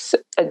takes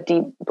a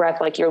deep breath,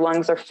 like your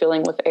lungs are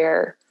filling with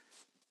air.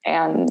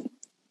 And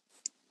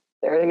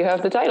there you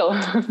have the title.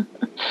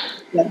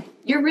 Yeah.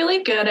 You're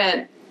really good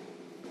at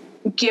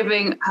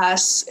giving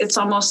us, it's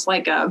almost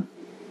like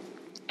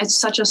it's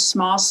such a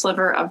small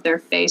sliver of their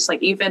face.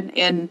 Like even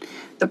in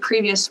the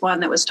previous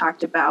one that was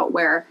talked about,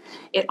 where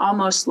it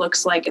almost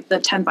looks like the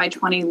 10 by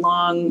 20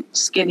 long,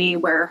 skinny,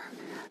 where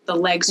the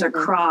legs are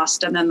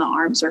crossed and then the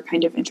arms are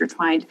kind of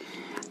intertwined.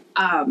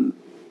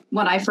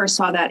 When I first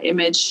saw that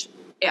image,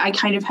 I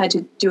kind of had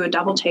to do a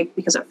double take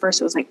because at first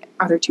it was like,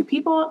 are there two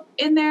people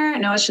in there?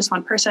 No, it's just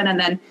one person. And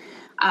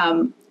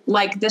then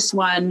like this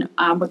one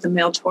with the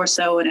male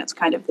torso and it's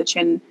kind of the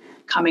chin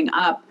coming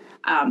up,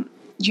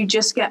 you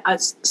just get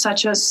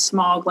such a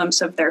small glimpse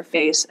of their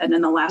face. And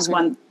in the last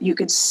one, you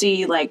could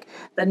see like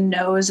the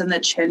nose and the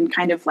chin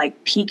kind of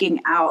like peeking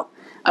out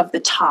of the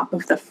top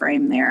of the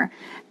frame there.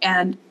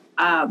 And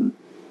I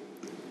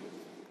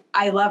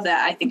love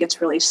that. I think it's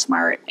really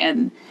smart.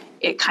 And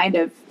it kind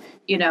of,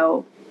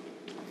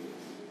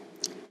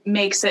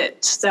 makes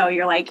it so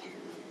you're like,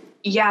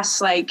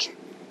 yes, like,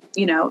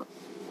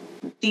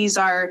 these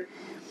are,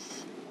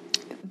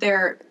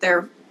 they're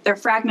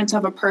fragments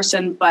of a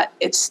person, but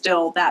it's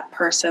still that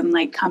person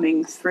like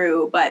coming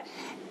through. But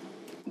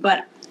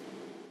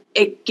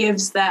it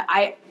gives that,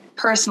 I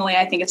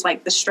think it's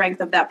like the strength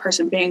of that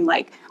person being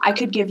like, I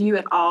could give you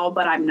it all,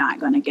 but I'm not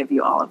going to give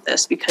you all of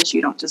this because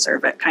you don't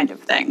deserve it kind of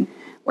thing.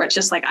 Where it's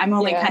just like, I'm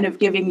only kind of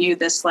giving you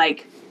this,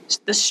 like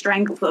the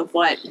strength of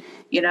what,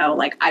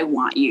 like I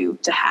want you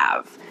to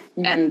have.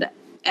 And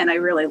I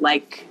really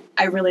like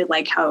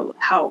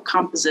how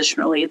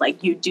compositionally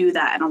like you do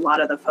that in a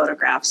lot of the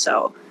photographs.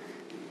 So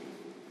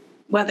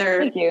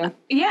Thank you.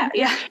 Yeah.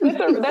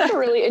 That's a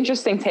really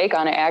interesting take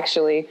on it,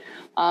 actually.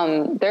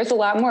 There's a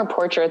lot more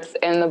portraits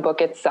in the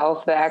book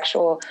itself. The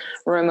actual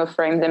room of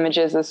framed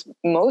images is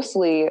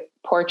mostly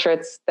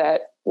portraits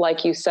that,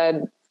 like you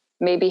said,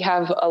 maybe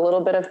have a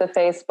little bit of the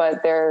face,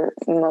 but they're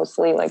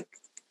mostly like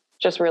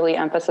just really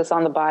emphasis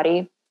on the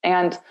body.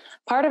 And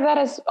part of that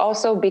is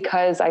also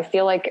because I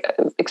feel like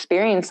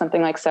experience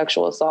something like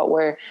sexual assault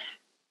where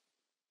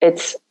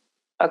it's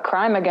a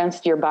crime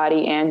against your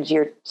body and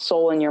your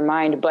soul and your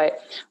mind. But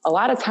a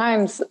lot of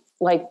times,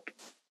 like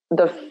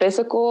the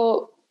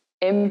physical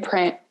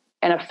imprint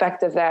and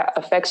effect of that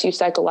affects you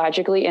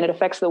psychologically, and it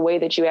affects the way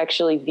that you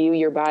actually view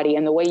your body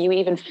and the way you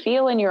even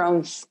feel in your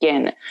own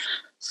skin.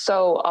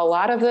 So a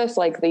lot of this,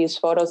 like these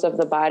photos of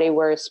the body,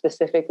 were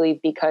specifically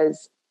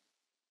because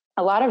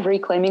a lot of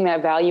reclaiming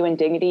that value and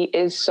dignity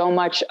is so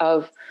much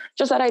of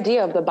just that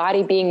idea of the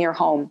body being your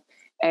home.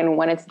 And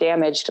when it's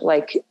damaged,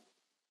 like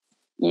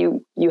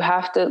you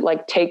have to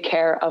like take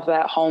care of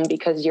that home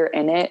because you're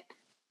in it.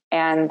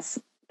 And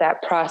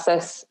that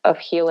process of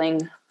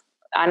healing,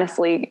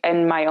 honestly,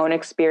 in my own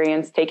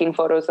experience, taking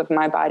photos of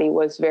my body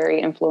was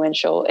very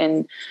influential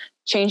in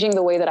changing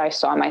the way that I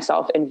saw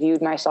myself and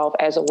viewed myself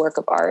as a work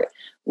of art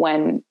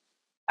when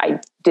I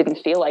didn't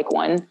feel like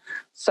one.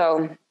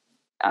 So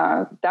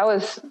that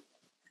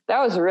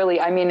was really,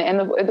 I mean, and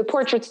the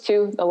portraits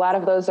too, a lot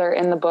of those are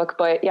in the book,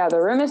 but yeah,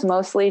 the room is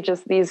mostly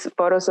just these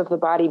photos of the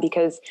body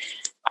because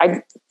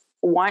I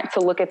want to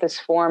look at this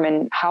form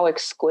and how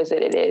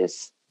exquisite it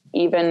is,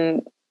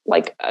 even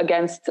like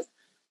against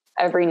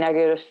every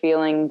negative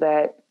feeling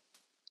that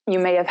you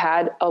may have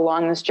had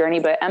along this journey.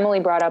 But Emily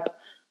brought up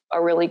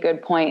a really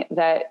good point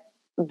that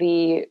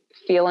the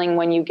feeling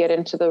when you get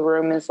into the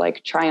room is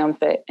like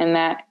triumphant. And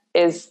that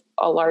is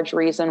a large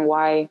reason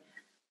why,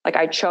 like,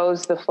 I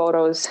chose the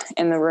photos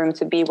in the room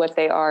to be what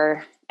they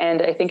are.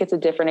 And I think it's a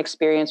different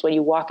experience when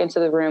you walk into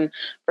the room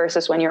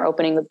versus when you're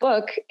opening the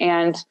book.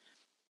 And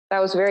that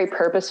was very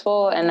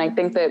purposeful. And I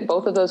think that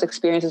both of those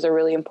experiences are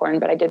really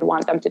important, but I did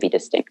want them to be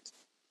distinct.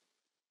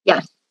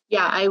 Yes.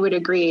 Yeah, I would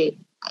agree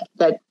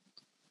that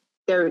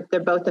they're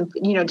both,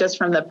 just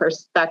from the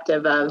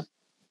perspective of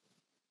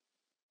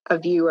a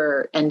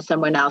viewer and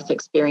someone else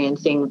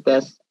experiencing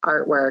this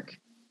artwork,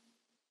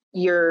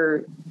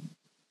 the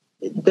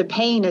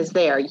pain is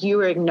there.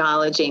 You are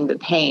acknowledging the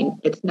pain.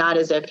 It's not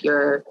as if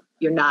you're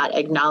not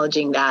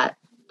acknowledging that,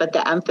 but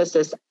the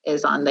emphasis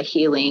is on the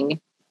healing.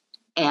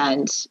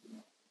 And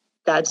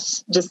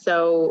that's just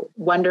so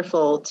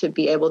wonderful to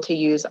be able to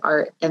use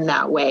art in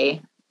that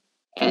way.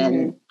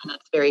 And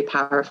it's very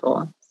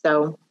powerful.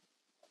 So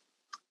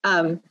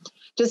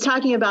just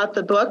talking about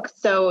the book.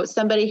 So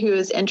somebody who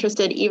is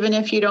interested, even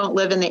if you don't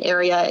live in the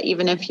area,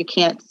 even if you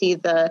can't see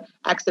the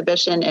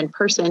exhibition in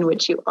person,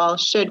 which you all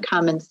should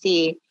come and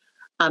see,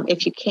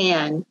 if you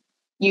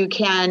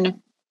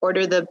can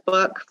order the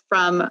book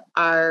from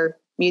our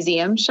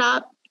museum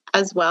shop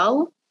as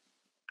well.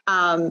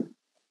 And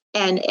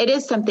it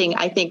is something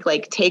I think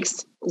like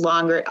takes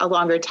a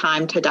longer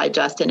time to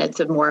digest, and it's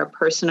a more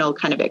personal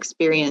kind of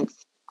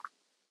experience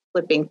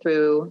flipping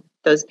through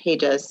those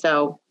pages.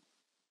 So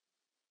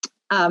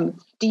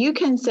do you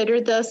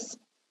consider this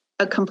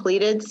a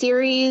completed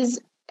series?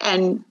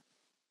 And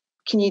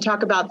can you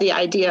talk about the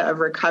idea of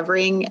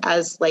recovering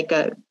as like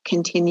a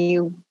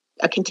continued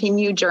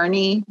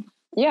journey?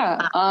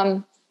 Yeah.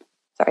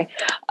 Sorry.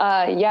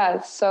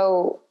 Yeah.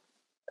 So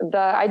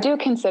I do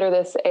consider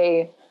this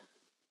a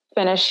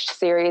finished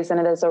series,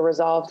 and it is a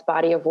resolved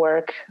body of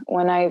work.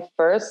 When I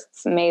first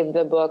made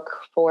the book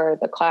for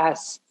the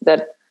class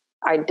that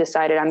I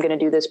decided I'm going to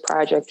do this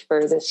project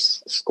for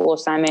this school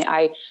assignment,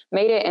 I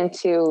made it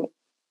into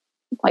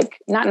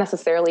like not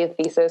necessarily a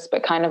thesis,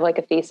 but kind of like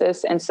a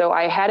thesis. And so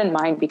I had in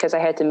mind, because I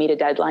had to meet a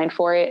deadline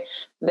for it,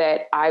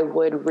 that I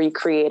would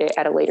recreate it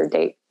at a later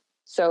date.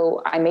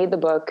 So I made the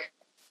book,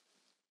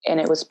 and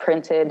it was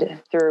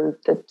printed through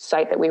the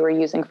site that we were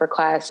using for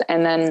class.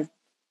 And then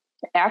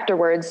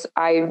afterwards,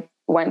 I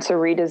went to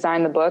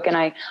redesign the book, and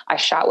I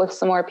shot with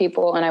some more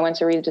people, and I went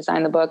to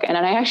redesign the book. And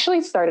then I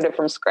actually started it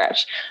from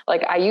scratch.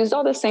 Like I used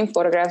all the same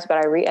photographs, but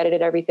I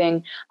re-edited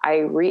everything. I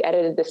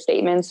re-edited the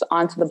statements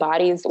onto the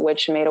bodies,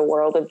 which made a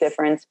world of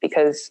difference,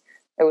 because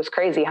it was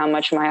crazy how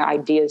much my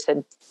ideas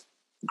had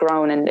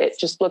grown, and it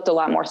just looked a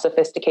lot more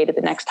sophisticated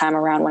the next time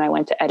around when I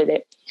went to edit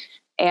it.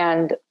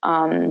 And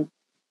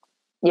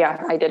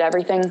yeah, I did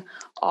everything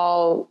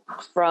all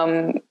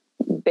from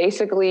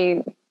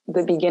basically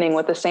the beginning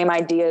with the same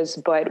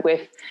ideas, but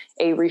with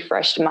a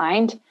refreshed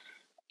mind.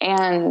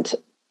 And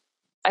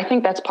I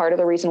think that's part of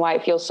the reason why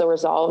it feels so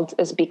resolved,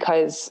 is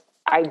because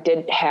I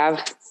did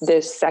have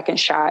this second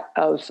shot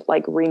of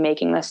like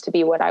remaking this to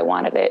be what I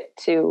wanted it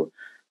to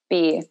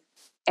be.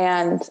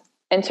 And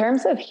in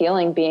terms of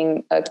healing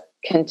being a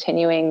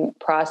continuing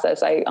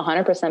process, I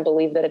 100%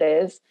 believe that it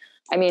is.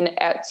 I mean,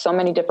 at so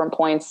many different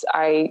points,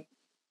 I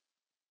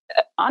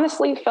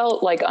honestly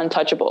felt like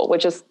untouchable,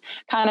 which is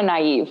kind of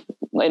naive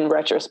in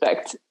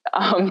retrospect,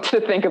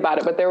 to think about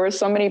it. But there were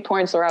so many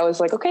points where I was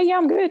like, okay, yeah,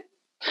 I'm good.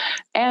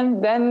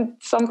 And then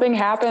something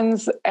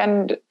happens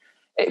and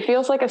it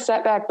feels like a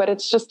setback, but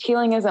it's just,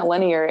 healing isn't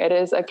linear. It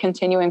is a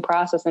continuing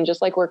process. And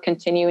just like we're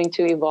continuing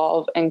to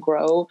evolve and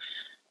grow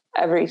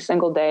every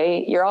single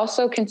day, you're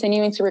also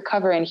continuing to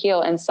recover and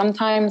heal. And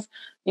sometimes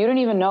you don't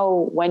even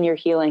know when you're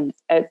healing.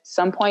 At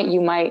some point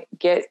you might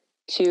get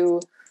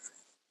to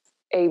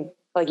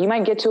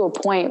a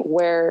point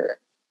where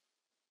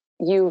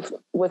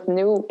with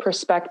new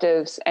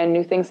perspectives and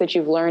new things that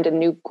you've learned and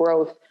new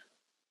growth,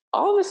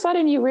 all of a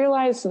sudden you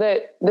realize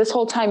that this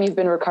whole time you've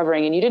been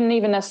recovering and you didn't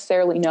even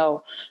necessarily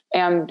know.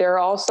 And there are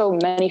also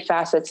many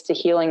facets to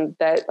healing,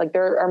 that like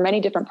there are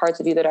many different parts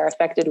of you that are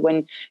affected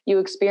when you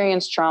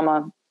experience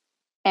trauma.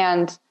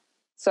 And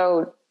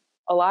so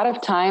a lot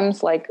of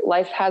times, like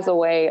life has a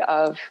way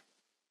of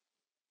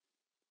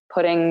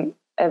putting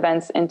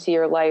events into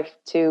your life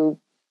to,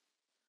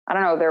 I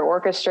don't know, they're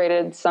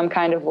orchestrated some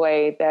kind of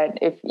way that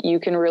if you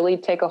can really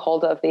take a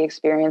hold of the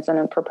experience and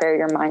then prepare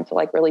your mind to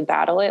like really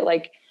battle it,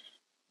 like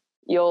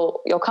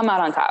you'll come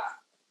out on top.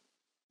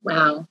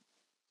 Wow.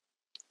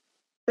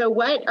 So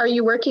what are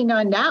you working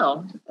on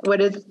now?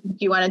 Do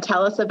you want to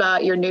tell us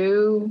about your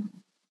new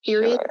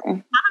series?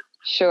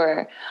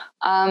 Sure.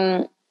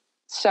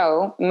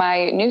 So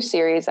my new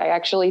series I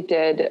actually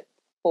did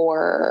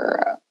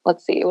for,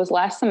 it was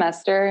last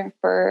semester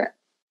for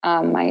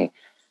my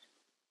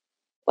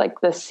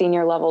the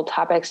senior level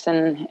topics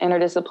in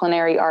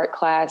interdisciplinary art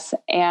class.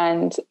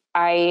 And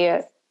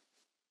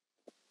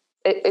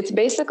it's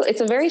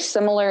a very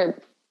similar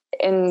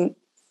in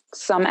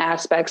some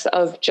aspects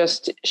of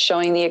just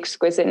showing the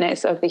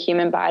exquisiteness of the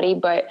human body.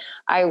 But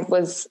I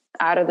was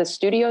out of the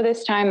studio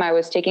this time. I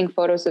was taking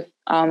photos of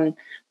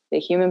the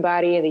human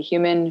body, the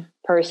human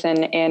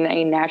person in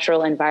a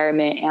natural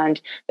environment.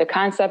 And the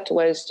concept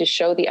was to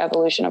show the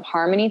evolution of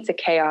harmony to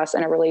chaos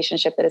in a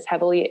relationship that is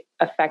heavily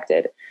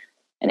affected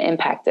and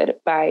impacted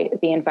by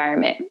the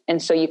environment.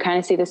 And so you kind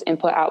of see this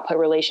input-output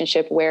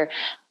relationship where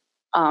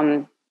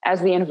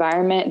as the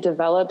environment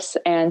develops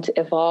and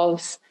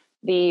evolves,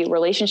 the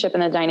relationship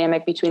and the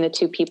dynamic between the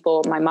two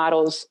people, my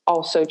models,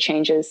 also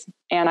changes.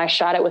 And I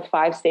shot it with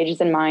 5 stages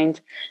in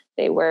mind.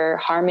 They were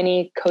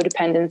harmony,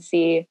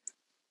 codependency,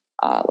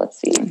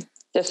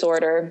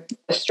 disorder,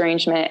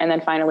 estrangement, and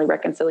then finally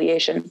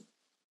reconciliation.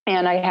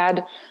 And I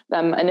had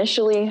them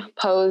initially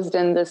posed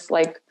in this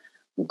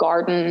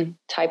garden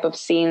type of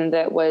scene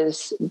that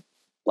was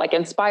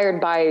inspired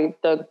by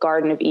the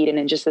Garden of Eden,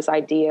 and just this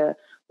idea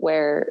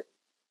where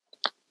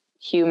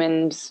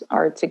humans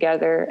are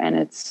together and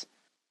it's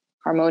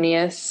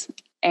harmonious.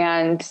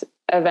 And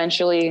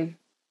eventually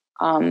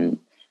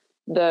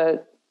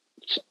the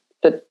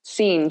the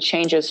scene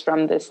changes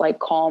from this like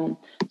calm,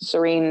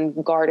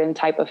 serene garden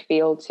type of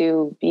feel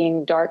to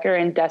being darker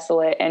and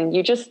desolate. And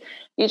you just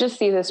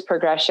see this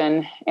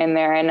progression in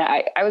there. And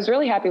I was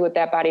really happy with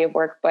that body of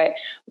work, but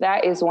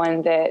that is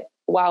one that,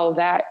 while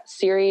that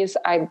series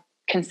I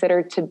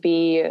consider to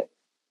be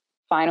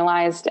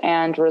finalized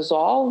and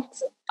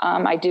resolved,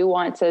 I do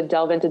want to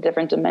delve into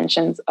different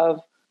dimensions of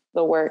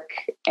the work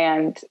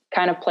and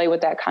kind of play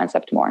with that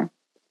concept more.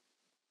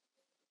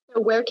 So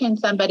where can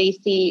somebody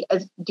see,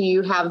 do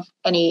you have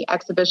any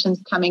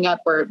exhibitions coming up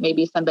where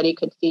maybe somebody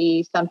could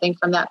see something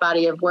from that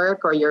body of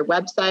work, or your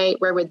website?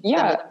 Where would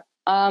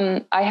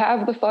I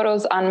have the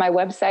photos on my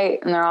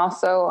website, and they're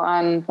also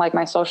on like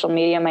my social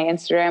media, my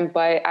Instagram,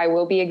 but I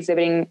will be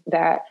exhibiting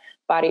that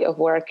body of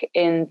work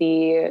in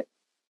the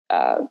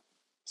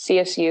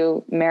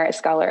CSU Merit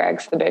Scholar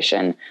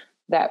exhibition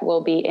that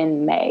will be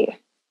in May.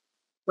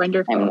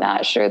 Wonderful. I'm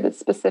not sure the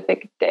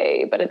specific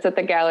day, but it's at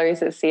the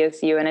galleries at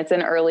CSU, and it's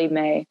in early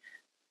May.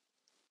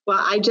 Well,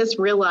 I just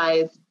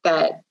realized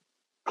that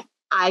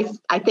I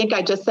think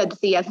I just said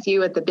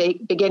CSU at the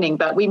beginning,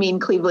 but we mean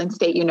Cleveland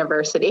State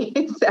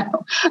University.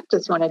 So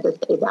just wanted to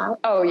say that.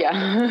 Oh,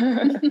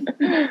 yeah.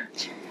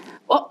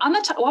 Well,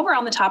 while we're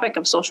on the topic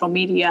of social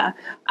media,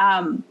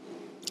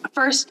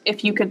 first,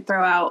 if you could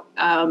throw out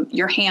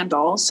your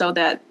handle so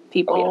that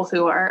people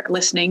who are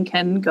listening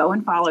can go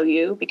and follow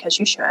you, because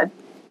you should.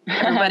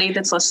 Everybody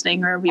that's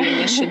listening or viewing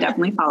this should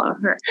definitely follow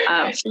her.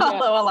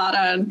 Follow a lot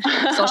on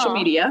social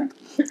media.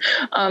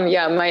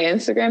 My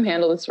Instagram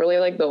handle is really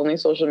like the only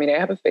social media. I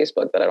have a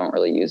Facebook that I don't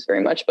really use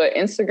very much, but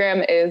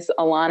Instagram is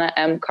Alana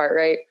M.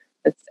 Cartwright.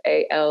 It's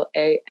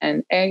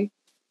ALANA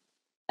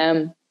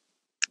M.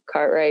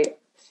 Cartwright,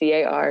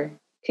 Cartwright.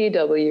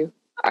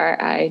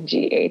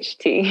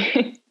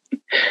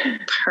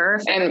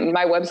 Perfect. And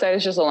my website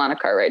is just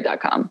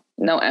alanacartwright.com.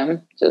 No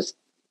M, just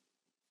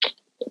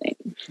the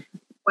name.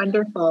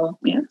 Wonderful.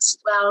 Yes.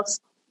 Well,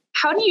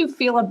 how do you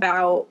feel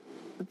about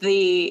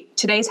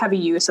today's heavy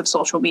use of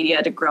social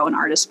media to grow an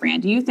artist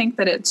brand? Do you think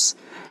that it's,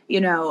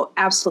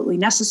 absolutely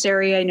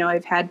necessary? I know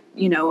I've had,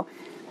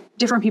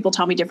 different people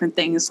tell me different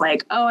things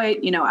like,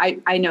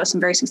 I know some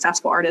very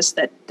successful artists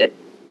that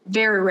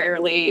very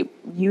rarely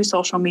use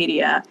social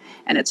media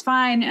and it's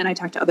fine. And I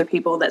talk to other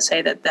people that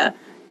say that the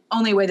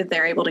only way that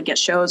they're able to get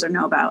shows or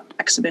know about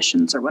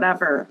exhibitions or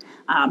whatever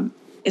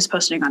is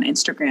posting on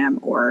Instagram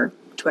or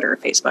Twitter or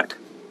Facebook.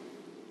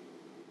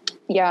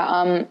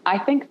 Yeah, I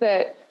think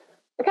that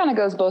it kind of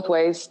goes both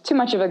ways. Too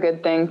much of a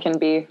good thing can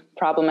be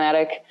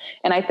problematic.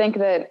 And I think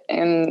that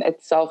in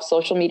itself,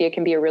 social media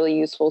can be a really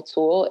useful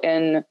tool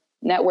in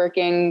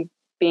networking,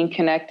 being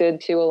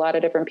connected to a lot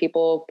of different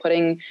people,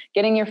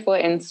 getting your foot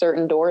in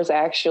certain doors,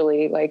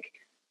 actually. Like,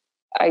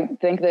 I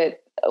think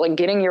that like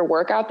getting your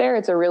work out there,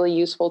 it's a really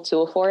useful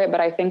tool for it.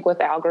 But I think with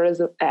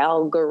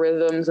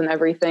algorithms and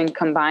everything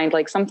combined,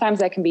 like sometimes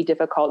that can be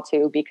difficult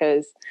too,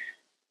 because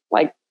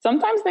like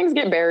sometimes things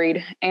get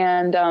buried.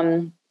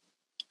 And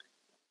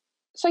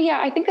so, yeah,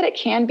 I think that it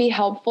can be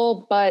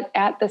helpful. But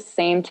at the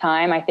same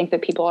time, I think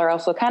that people are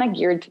also kind of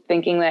geared to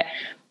thinking that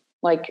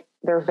like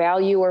their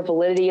value or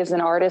validity as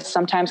an artist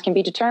sometimes can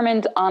be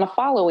determined on a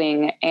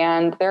following.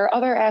 And there are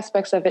other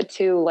aspects of it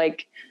too.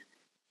 Like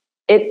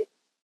it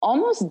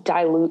almost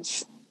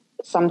dilutes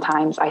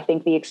sometimes, I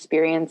think, the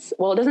experience.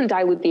 Well, it doesn't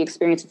dilute the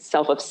experience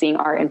itself of seeing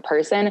art in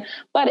person,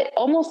 but it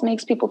almost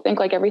makes people think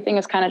like everything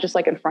is kind of just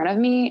like in front of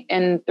me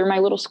and through my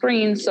little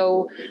screen.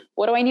 So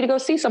what do I need to go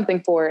see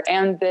something for?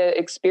 And the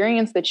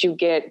experience that you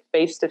get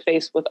face to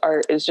face with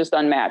art is just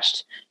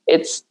unmatched.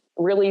 It's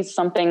really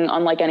something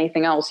unlike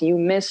anything else. You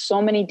miss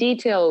so many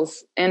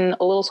details in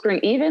a little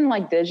screen, even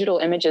like digital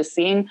images.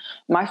 Seeing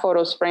my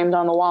photos framed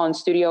on the wall in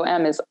Studio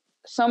M is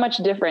so much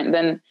different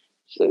than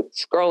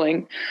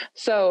scrolling.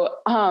 So,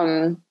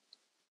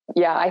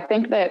 yeah, I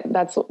think that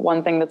that's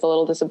one thing that's a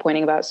little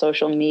disappointing about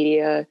social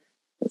media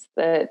is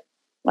that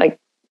like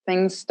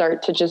things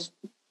start to just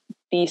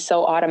be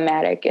so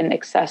automatic and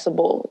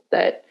accessible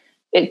that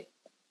it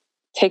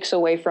takes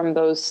away from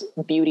those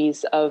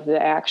beauties of the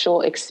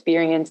actual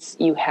experience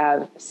you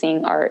have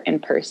seeing art in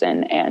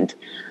person and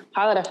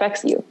how that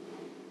affects you.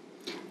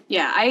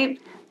 Yeah,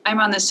 I'm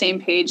on the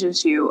same page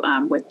as you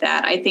with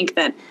that. I think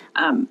that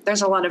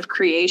there's a lot of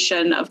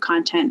creation of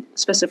content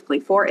specifically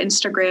for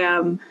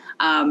Instagram.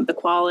 The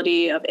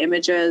quality of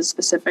images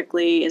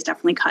specifically is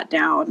definitely cut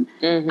down.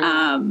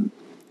 Mm-hmm.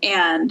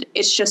 And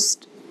it's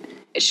just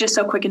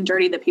so quick and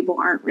dirty that people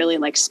aren't really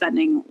like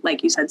spending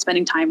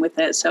time with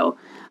it. So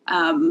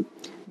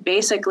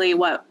basically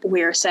what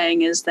we're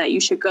saying is that you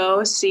should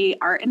go see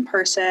art in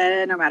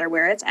person, no matter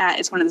where it's at.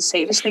 It's one of the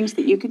safest things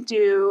that you can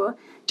do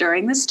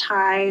during this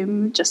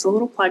time. Just a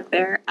little plug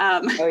there.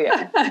 Oh,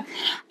 yeah.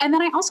 And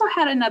then I also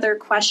had another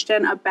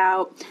question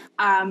about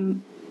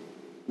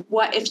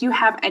what if you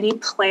have any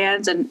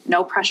plans, and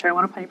no pressure, I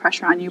want to put any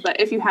pressure on you, but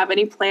if you have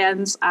any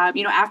plans,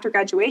 after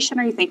graduation,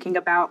 are you thinking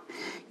about,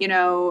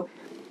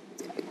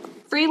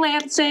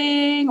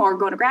 freelancing or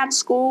going to grad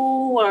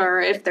school, or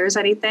if there's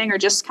anything, or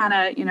just kind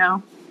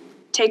of,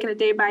 taking it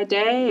day by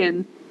day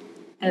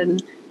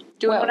and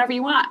doing whatever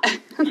you want.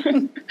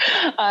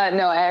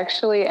 No, I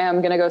actually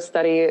am going to go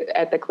study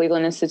at the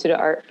Cleveland Institute of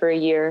Art for a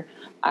year.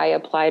 I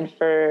applied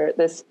for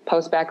this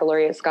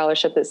post-baccalaureate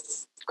scholarship that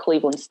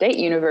Cleveland State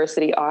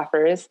University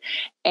offers,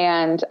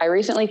 and I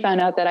recently found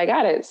out that I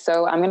got it.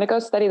 So I'm going to go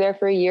study there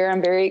for a year.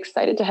 I'm very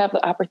excited to have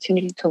the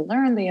opportunity to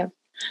learn. They have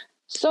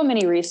so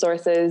many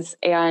resources,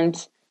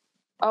 and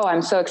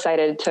I'm so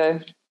excited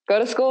to go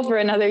to school for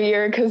another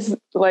year because,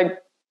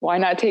 why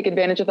not take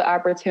advantage of the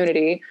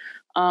opportunity?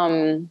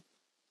 But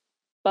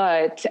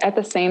at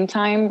the same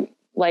time,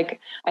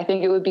 I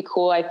think it would be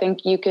cool. I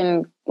think you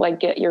can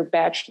get your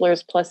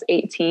bachelor's plus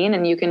 18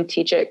 and you can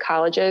teach at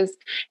colleges.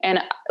 And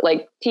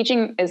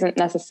teaching isn't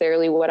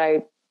necessarily what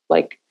I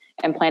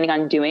am planning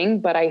on doing,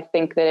 but I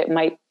think that it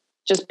might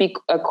just be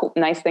a cool,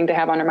 nice thing to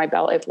have under my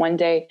belt if one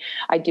day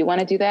I do want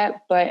to do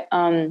that. But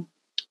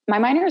my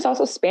minor is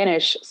also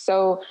Spanish.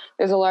 So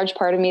there's a large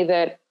part of me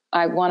that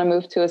I want to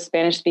move to a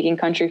Spanish speaking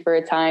country for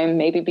a time,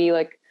 maybe be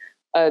a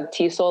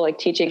TESOL,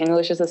 teaching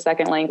English as a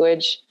second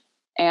language,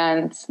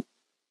 and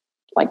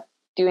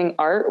doing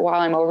art while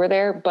I'm over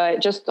there,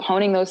 but just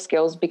honing those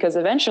skills, because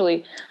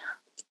eventually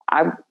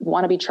I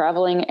want to be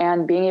traveling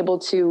and being able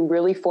to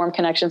really form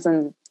connections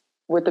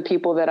with the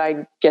people that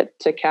I get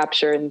to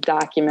capture and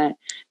document.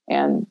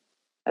 And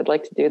I'd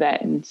like to do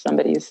that in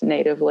somebody's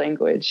native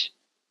language.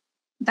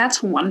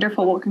 That's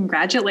wonderful. Well,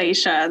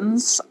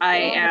 congratulations. I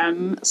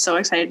am so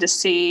excited to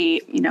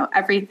see,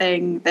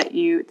 everything that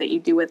you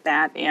do with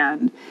that.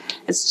 And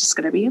it's just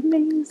going to be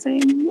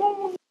amazing.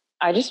 Yay.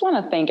 I just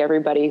want to thank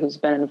everybody who's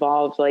been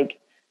involved.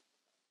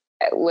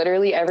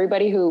 Literally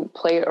everybody who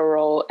played a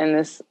role in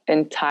this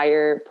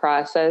entire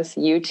process.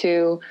 You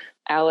two,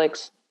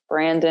 Alex,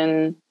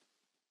 Brandon,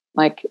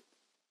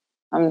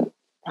 I'm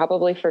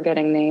probably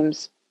forgetting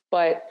names,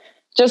 but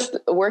just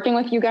working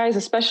with you guys,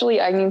 especially,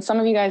 some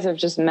of you guys have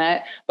just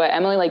met, but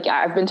Emily,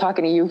 I've been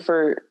talking to you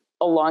for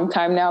a long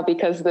time now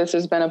because this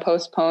has been a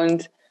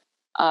postponed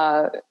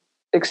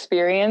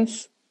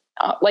experience.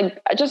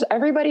 Just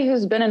everybody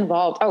who's been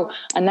involved. Oh,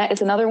 Annette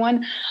is another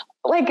one.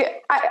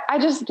 I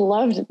just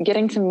loved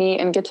getting to meet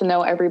and get to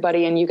know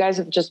everybody. And you guys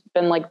have just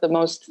been the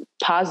most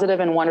positive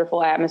and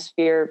wonderful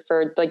atmosphere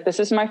for this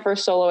is my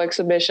first solo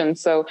exhibition.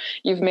 So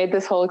you've made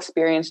this whole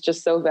experience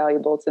just so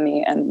valuable to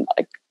me, and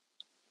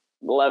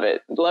love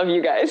it. Love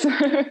you guys.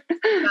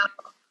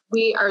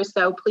 We are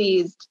so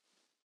pleased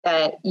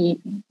that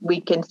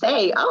we can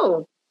say,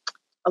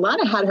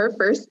 Alana had her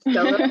first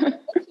solo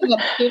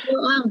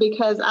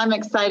because I'm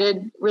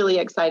excited, really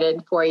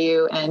excited for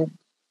you. And,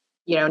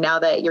 now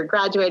that you're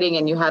graduating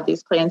and you have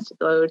these plans to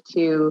go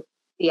to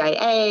the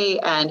IA,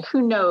 and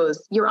who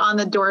knows, you're on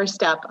the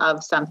doorstep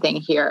of something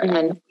here. Mm-hmm.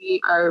 And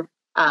we are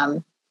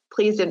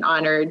pleased and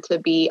honored to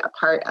be a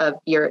part of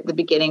the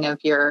beginning of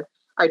your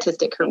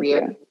artistic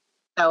career.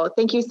 So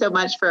thank you so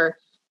much for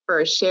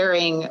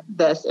sharing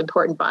this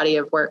important body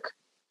of work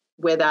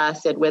with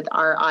us and with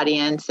our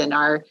audience and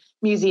our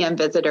museum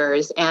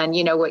visitors. And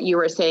what you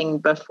were saying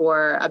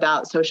before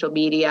about social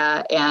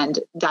media and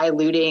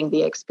diluting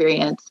the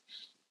experience.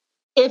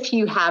 If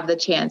you have the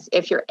chance,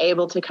 if you're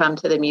able to come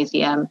to the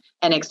museum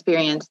and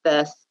experience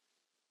this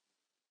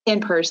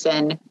in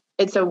person,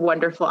 it's a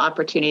wonderful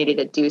opportunity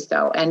to do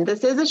so. And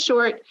this is a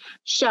short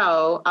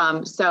show.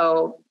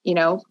 So,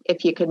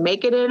 if you could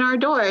make it in our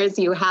doors,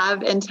 you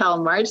have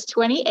until March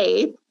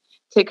 28th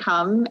to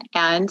come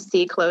and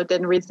see Clothed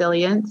in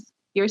Resilience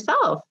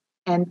yourself.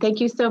 And thank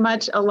you so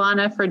much,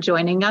 Alana, for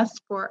joining us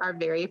for our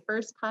very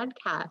first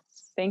podcast.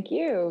 Thank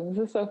you.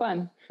 This is so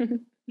fun.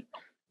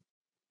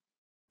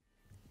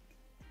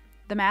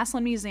 The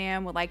Massillon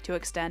Museum would like to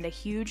extend a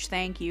huge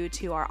thank you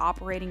to our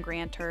operating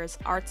grantors,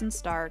 Arts and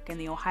Stark, and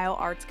the Ohio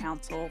Arts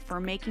Council for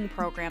making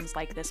programs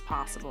like this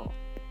possible.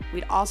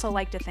 We'd also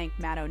like to thank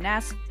Matt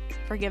O'Ness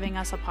for giving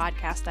us a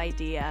podcast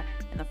idea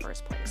in the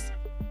first place.